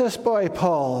bush, this boy,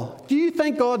 Paul. Do you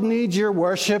think God needs your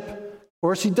worship? Of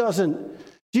course he doesn't.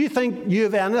 Do you think you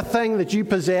have anything that you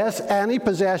possess, any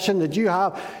possession that you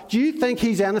have? Do you think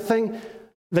you have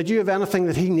anything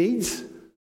that he needs?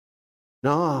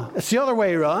 No, it's the other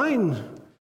way around.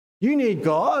 You need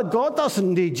God. God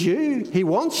doesn't need you. He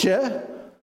wants you,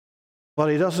 but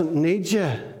he doesn't need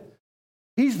you.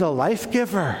 He's the life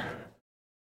giver.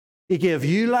 He gave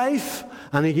you life,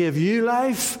 and he gave you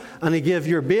life, and he gave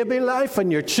your baby life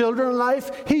and your children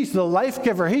life. He's the life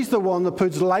giver. He's the one that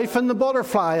puts life in the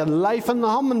butterfly and life in the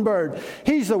hummingbird.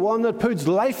 He's the one that puts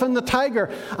life in the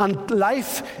tiger and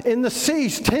life in the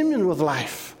seas, teeming with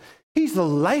life. He's the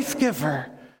life giver.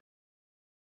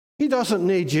 He doesn't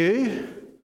need you.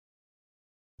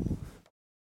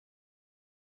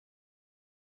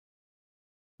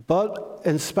 But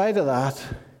in spite of that,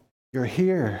 you're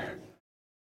here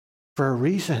for a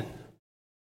reason.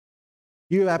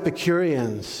 You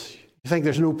Epicureans, you think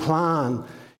there's no plan.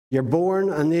 You're born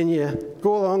and then you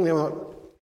go along the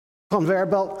conveyor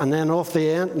belt and then off the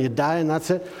end and you die and that's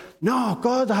it. No,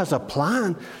 God has a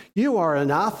plan. You are in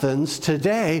Athens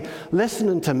today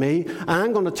listening to me, and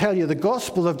I'm going to tell you the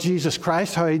gospel of Jesus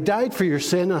Christ, how he died for your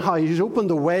sin and how he's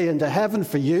opened the way into heaven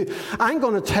for you. I'm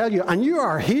going to tell you, and you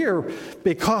are here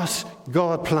because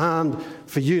God planned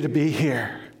for you to be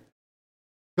here.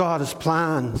 God has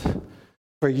planned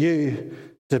for you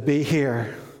to be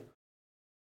here.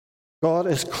 God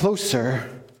is closer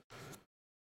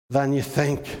than you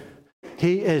think.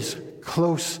 He is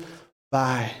close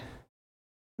by.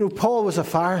 You know, Paul was a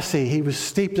Pharisee. He was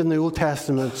steeped in the Old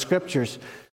Testament scriptures,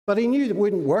 but he knew it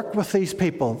wouldn't work with these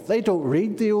people. They don't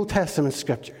read the Old Testament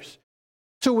scriptures.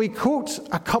 So he quotes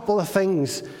a couple of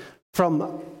things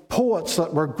from poets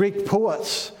that were Greek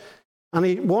poets.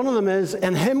 And one of them is,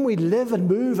 in him we live and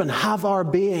move and have our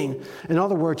being. In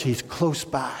other words, he's close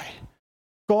by.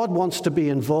 God wants to be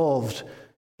involved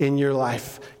in your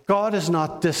life. God is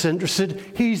not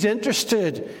disinterested. He's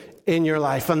interested in your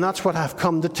life. And that's what I've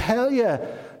come to tell you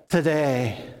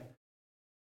today.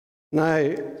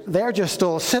 Now, they're just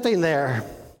all sitting there.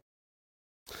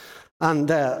 And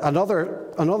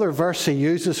another verse he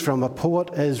uses from a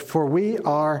poet is, for we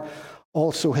are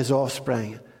also his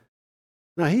offspring.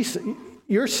 Now,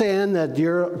 you're saying that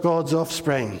you're God's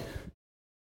offspring.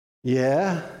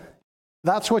 Yeah,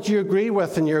 that's what you agree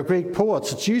with in your Greek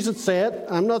poets. It's you that say it.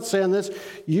 I'm not saying this.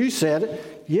 You said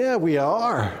it. Yeah, we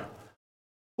are.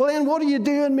 Well, then what are you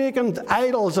doing making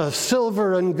idols of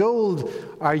silver and gold?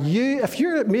 If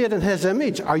you're made in his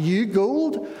image, are you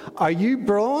gold? Are you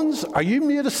bronze? Are you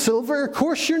made of silver? Of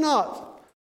course you're not.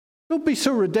 Don't be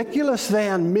so ridiculous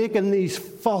then, making these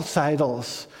false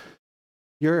idols.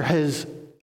 You're his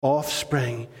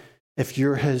offspring if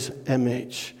you're his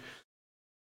image.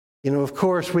 You know, of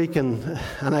course we can,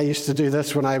 and I used to do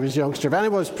this when I was a youngster. If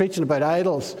anyone was preaching about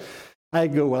idols,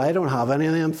 I'd go, well, I don't have any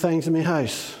of them things in my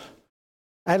house.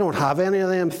 I don't have any of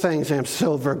them things, them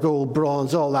silver, gold,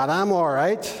 bronze, all that. I'm all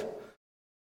right.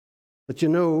 But you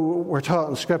know, we're taught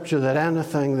in Scripture that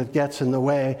anything that gets in the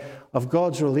way of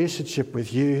God's relationship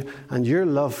with you and your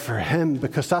love for him,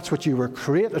 because that's what you were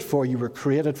created for. You were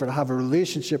created for to have a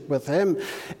relationship with him.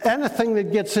 Anything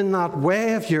that gets in that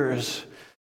way of yours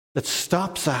that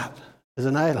stops that is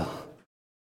an idol.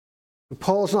 And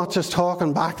Paul's not just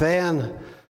talking back then.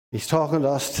 He's talking to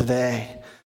us today.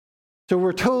 So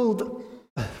we're told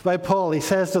by Paul, he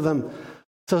says to them,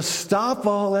 so stop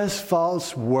all this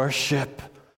false worship.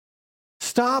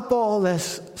 Stop all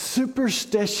this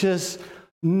superstitious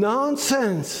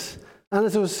nonsense. And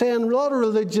as I was saying, a lot of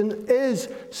religion is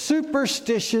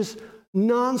superstitious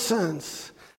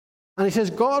nonsense. And he says,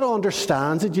 God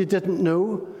understands that you didn't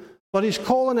know, but he's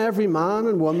calling every man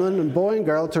and woman and boy and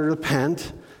girl to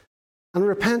repent. And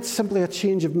repent's simply a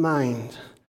change of mind.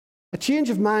 A change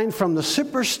of mind from the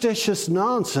superstitious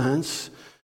nonsense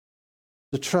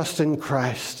to trust in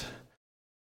Christ.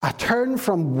 A turn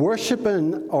from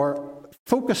worshiping or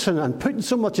focusing and putting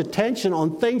so much attention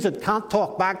on things that can't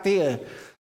talk back to you,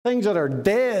 things that are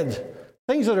dead,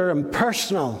 things that are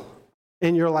impersonal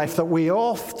in your life that we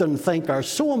often think are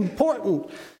so important.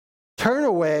 Turn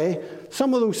away.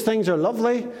 Some of those things are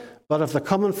lovely, but if they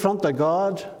come in front of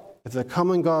God, if they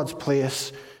come in God's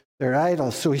place, they're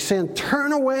idols. So he's saying,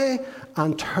 turn away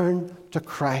and turn to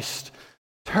Christ.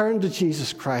 Turn to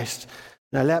Jesus Christ.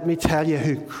 Now let me tell you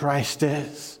who Christ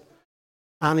is.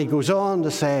 And he goes on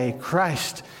to say,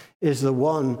 Christ is the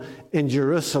one in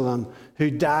Jerusalem who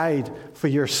died for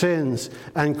your sins,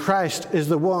 and Christ is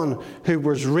the one who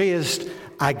was raised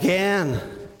again.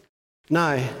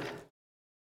 Now,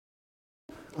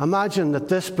 imagine that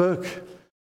this book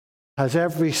has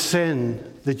every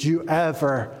sin that you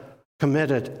ever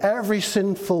committed, every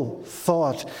sinful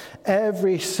thought,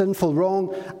 every sinful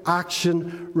wrong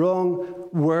action, wrong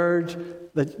word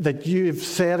that you've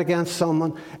said against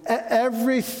someone.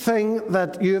 Everything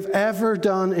that you've ever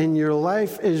done in your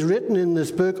life is written in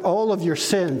this book. All of your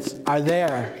sins are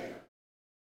there.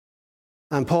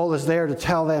 And Paul is there to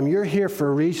tell them, you're here for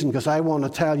a reason, because I want to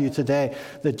tell you today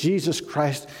that Jesus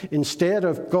Christ, instead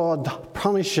of God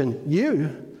punishing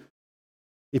you,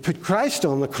 he put Christ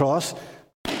on the cross,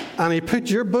 and he put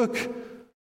your book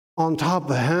on top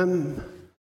of him.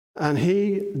 And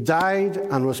he died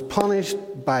and was punished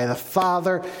by the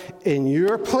Father in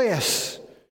your place.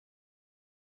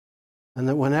 And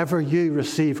that whenever you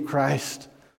receive Christ,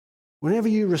 whenever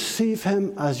you receive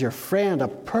him as your friend, a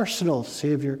personal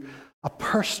Savior, a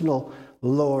personal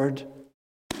Lord,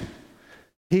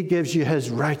 he gives you his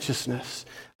righteousness,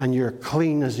 and you're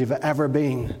clean as you've ever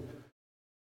been.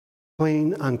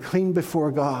 Clean and clean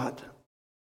before God.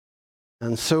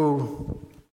 And so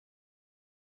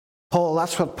Paul,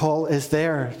 that's what Paul is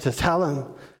there to tell him.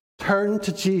 Turn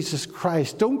to Jesus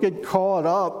Christ. Don't get caught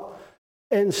up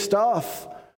in stuff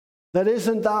that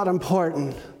isn't that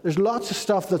important. There's lots of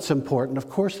stuff that's important. Of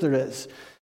course there is.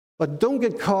 But don't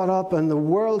get caught up in the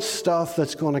world stuff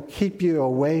that's going to keep you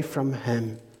away from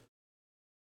him.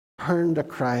 Turn to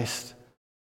Christ.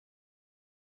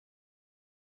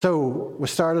 So we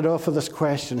started off with this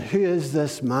question. Who is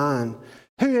this man?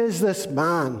 Who is this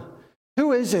man?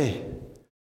 Who is he?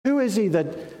 Who is he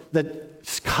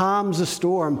that calms a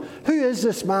storm? Who is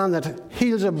this man that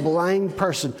heals a blind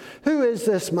person? Who is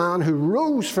this man who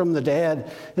rose from the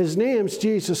dead? His name's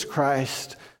Jesus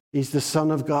Christ. He's the Son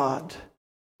of God.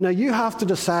 Now you have to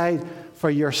decide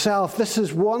for yourself. This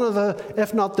is one of the,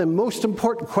 if not the most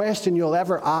important question you'll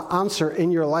ever answer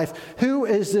in your life. Who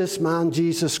is this man,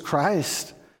 Jesus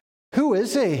Christ? Who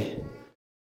is he?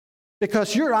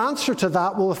 Because your answer to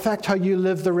that will affect how you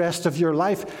live the rest of your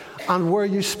life and where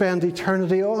you spend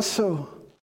eternity also.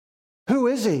 Who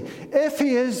is he? If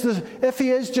he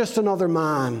is just another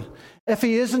man, if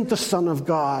he isn't the Son of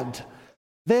God,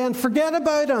 then forget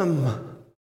about him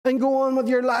and go on with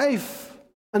your life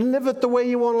and live it the way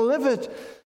you want to live it.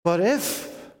 But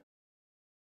if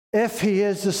he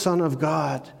is the Son of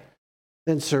God,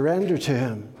 then surrender to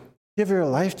him. Give your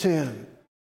life to him.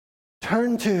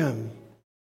 Turn to him.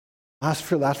 Ask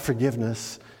for that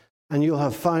forgiveness, and you'll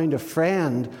have found a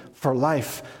friend for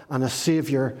life and a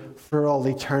Savior for all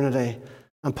eternity.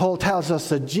 And Paul tells us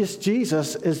that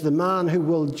Jesus is the man who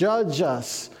will judge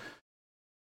us.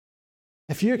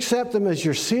 If you accept him as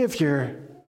your Savior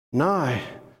now,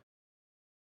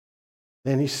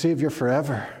 then he's Savior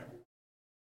forever.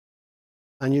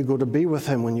 And you go to be with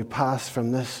him when you pass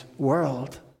from this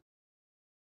world.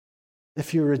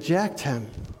 If you reject him,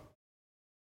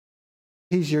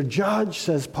 he's your judge,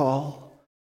 says Paul.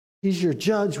 He's your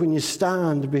judge when you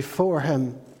stand before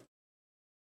him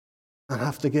and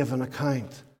have to give an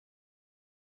account.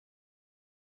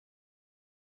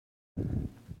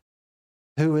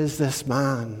 Who is this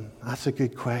man? That's a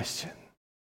good question.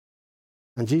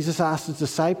 And Jesus asked his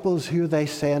disciples, who are they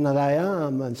saying that I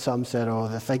am? And some said, oh,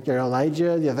 they think you're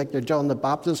Elijah. They think you're John the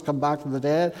Baptist come back from the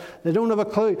dead. They don't have a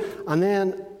clue. And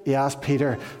then he asked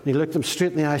Peter, and he looked him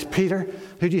straight in the eyes, Peter,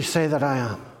 who do you say that I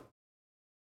am?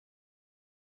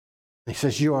 And he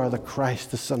says, you are the Christ,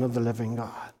 the Son of the living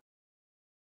God.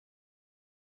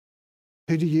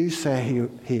 Who do you say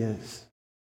he is?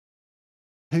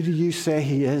 Who do you say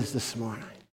he is this morning?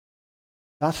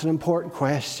 That's an important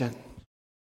question.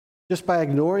 Just by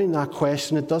ignoring that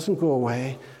question, it doesn't go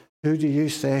away. Who do you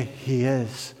say he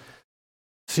is?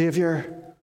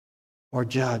 Savior or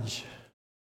judge?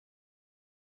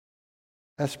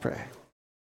 Let's pray.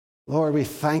 Lord, we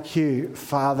thank you,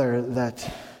 Father,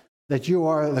 that you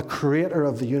are the creator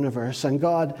of the universe. And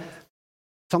God,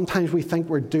 sometimes we think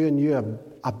we're doing you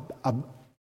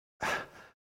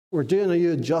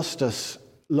a justice,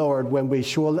 Lord, when we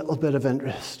show a little bit of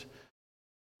interest.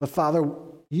 But Father,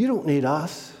 you don't need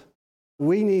us.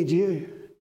 We need you.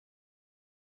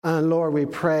 And Lord, we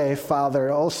pray,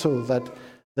 Father, also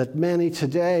that many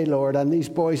today, Lord, and these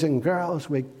boys and girls,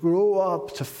 we grow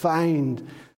up to find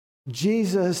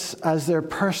Jesus as their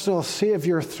personal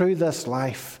Savior through this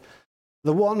life.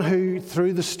 The one who,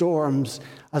 through the storms,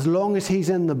 as long as he's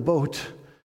in the boat,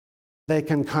 they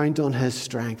can count on his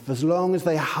strength. As long as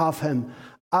they have him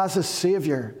as a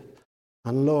Savior,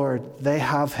 And Lord, they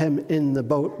have him in the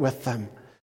boat with them.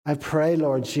 I pray,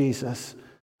 Lord Jesus,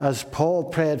 as Paul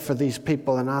prayed for these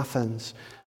people in Athens,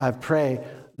 I pray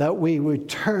that we would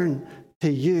turn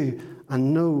to you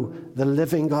and know the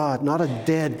living God, not a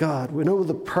dead God. We know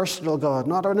the personal God,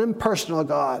 not an impersonal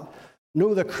God.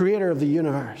 Know the creator of the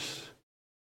universe.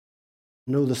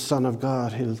 Know the Son of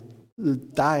God who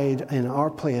died in our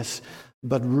place,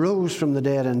 but rose from the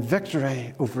dead in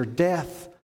victory over death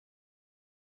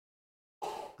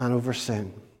and over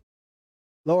sin.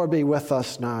 Lord, be with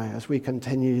us now as we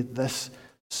continue this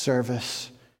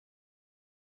service.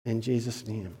 In Jesus'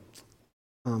 name,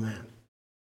 amen.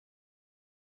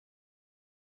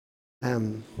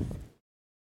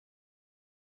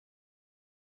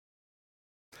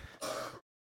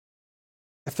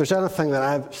 If there's anything that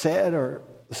I've said or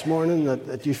this morning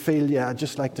that you feel, I'd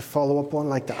just like to follow up on,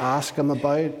 like to ask him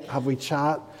about, have we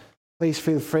chat, please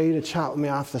feel free to chat with me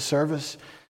after the service.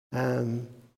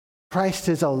 Christ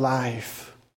is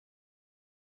alive.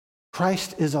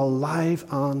 Christ is alive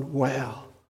and well.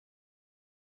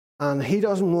 And he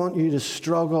doesn't want you to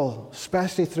struggle,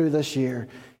 especially through this year.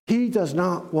 He does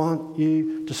not want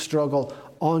you to struggle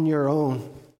on your own.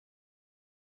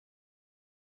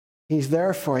 He's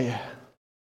there for you.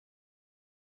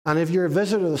 And if you're a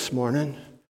visitor this morning,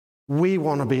 we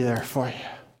want to be there for you.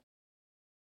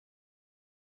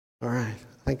 All right,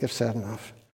 I think I've said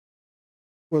enough.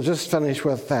 We'll just finish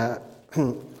with that.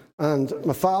 And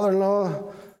my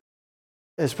father-in-law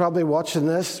is probably watching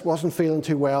this, wasn't feeling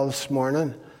too well this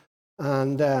morning.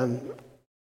 And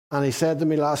he said to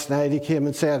me last night, he came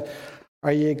and said,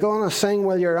 "Are you going to sing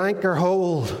Will Your Anchor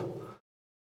Hold?"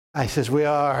 I says, "We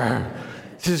are."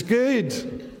 He says, "Good."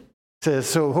 He says,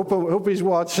 so hope he's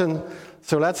watching.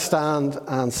 So let's stand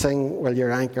and sing Will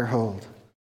Your Anchor Hold.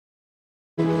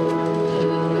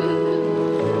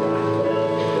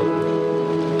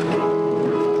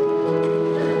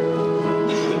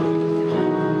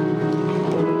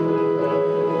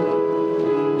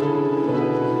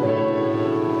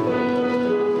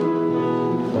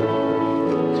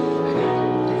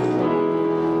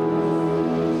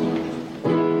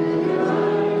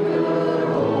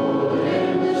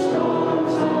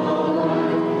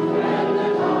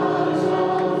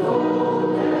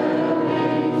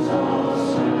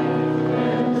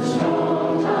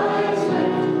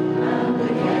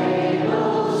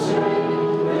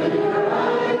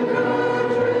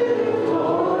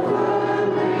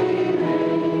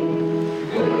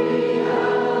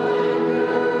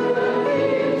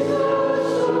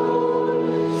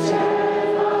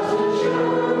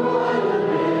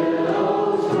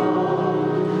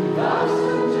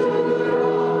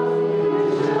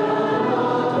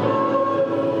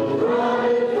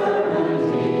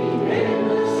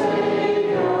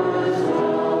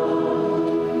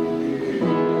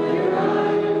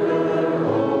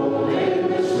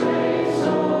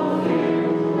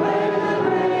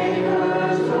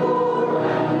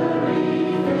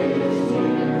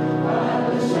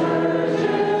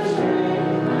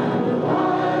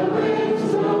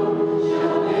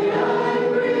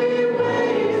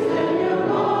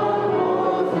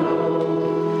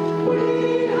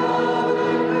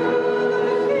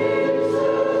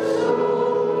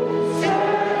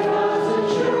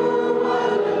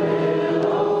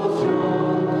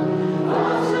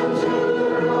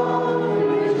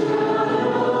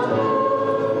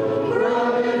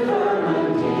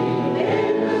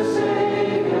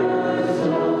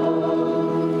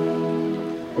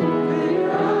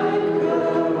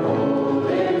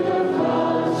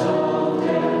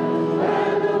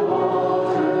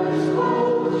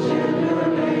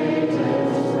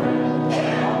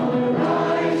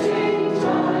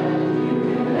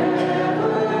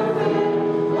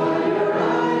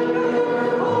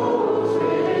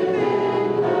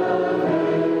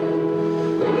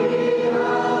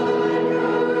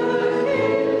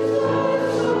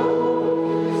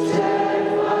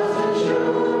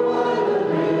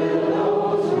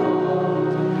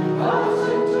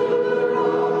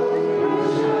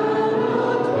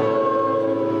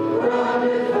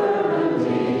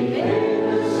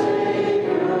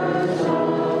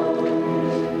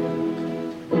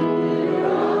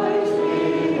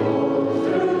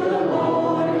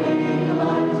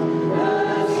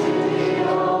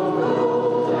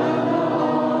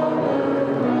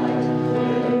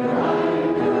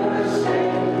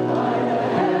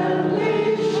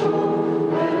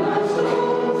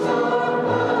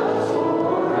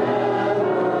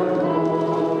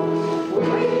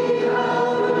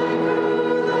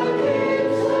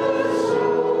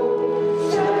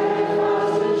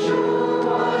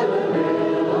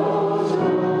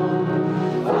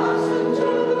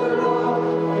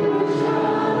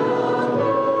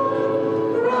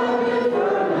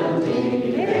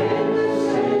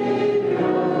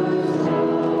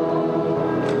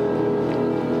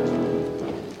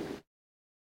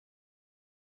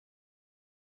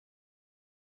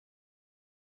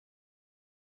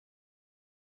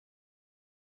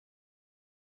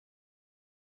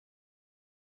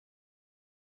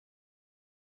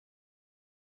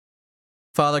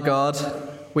 Father God,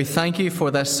 we thank you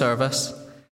for this service.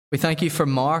 We thank you for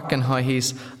Mark and how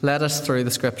he's led us through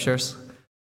the Scriptures.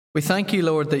 We thank you,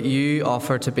 Lord, that you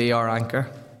offer to be our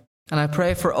anchor. And I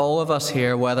pray for all of us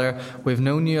here, whether we've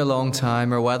known you a long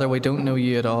time or whether we don't know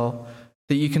you at all,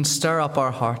 that you can stir up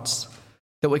our hearts,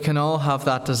 that we can all have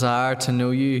that desire to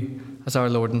know you as our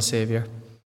Lord and Saviour.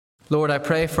 Lord, I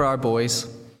pray for our boys.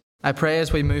 I pray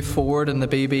as we move forward in the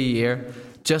BB year,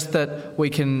 just that we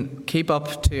can keep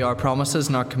up to our promises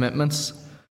and our commitments,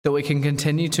 that we can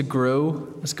continue to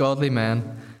grow as godly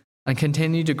men and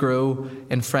continue to grow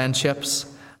in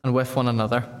friendships and with one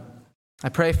another. I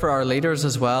pray for our leaders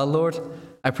as well, Lord.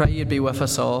 I pray you'd be with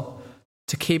us all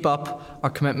to keep up our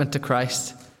commitment to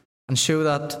Christ and show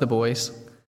that to the boys.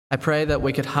 I pray that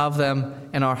we could have them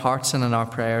in our hearts and in our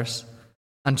prayers,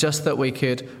 and just that we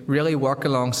could really work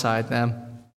alongside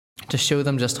them to show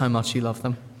them just how much you love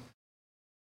them.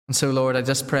 And so, Lord, I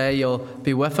just pray you'll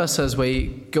be with us as we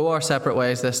go our separate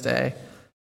ways this day.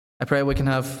 I pray we can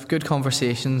have good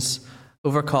conversations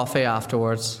over coffee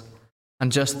afterwards,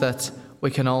 and just that we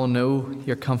can all know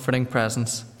your comforting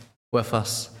presence with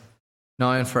us,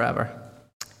 now and forever.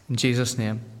 In Jesus'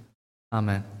 name,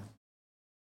 amen.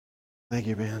 Thank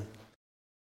you, Ben.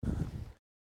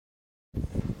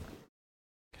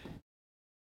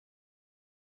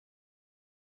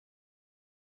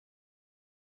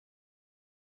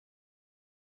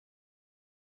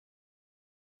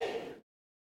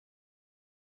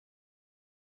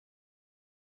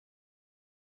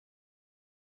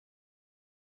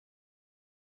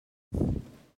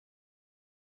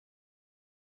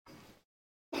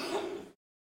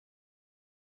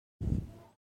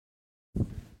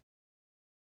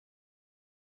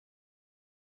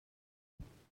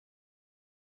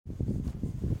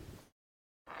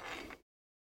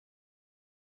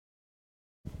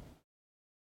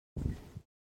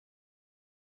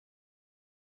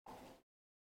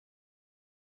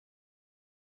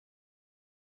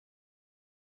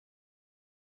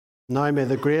 Now may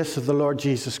the grace of the Lord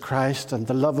Jesus Christ and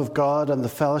the love of God and the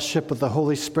fellowship of the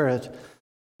Holy Spirit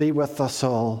be with us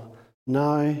all,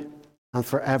 now and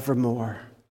forevermore.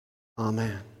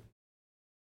 Amen.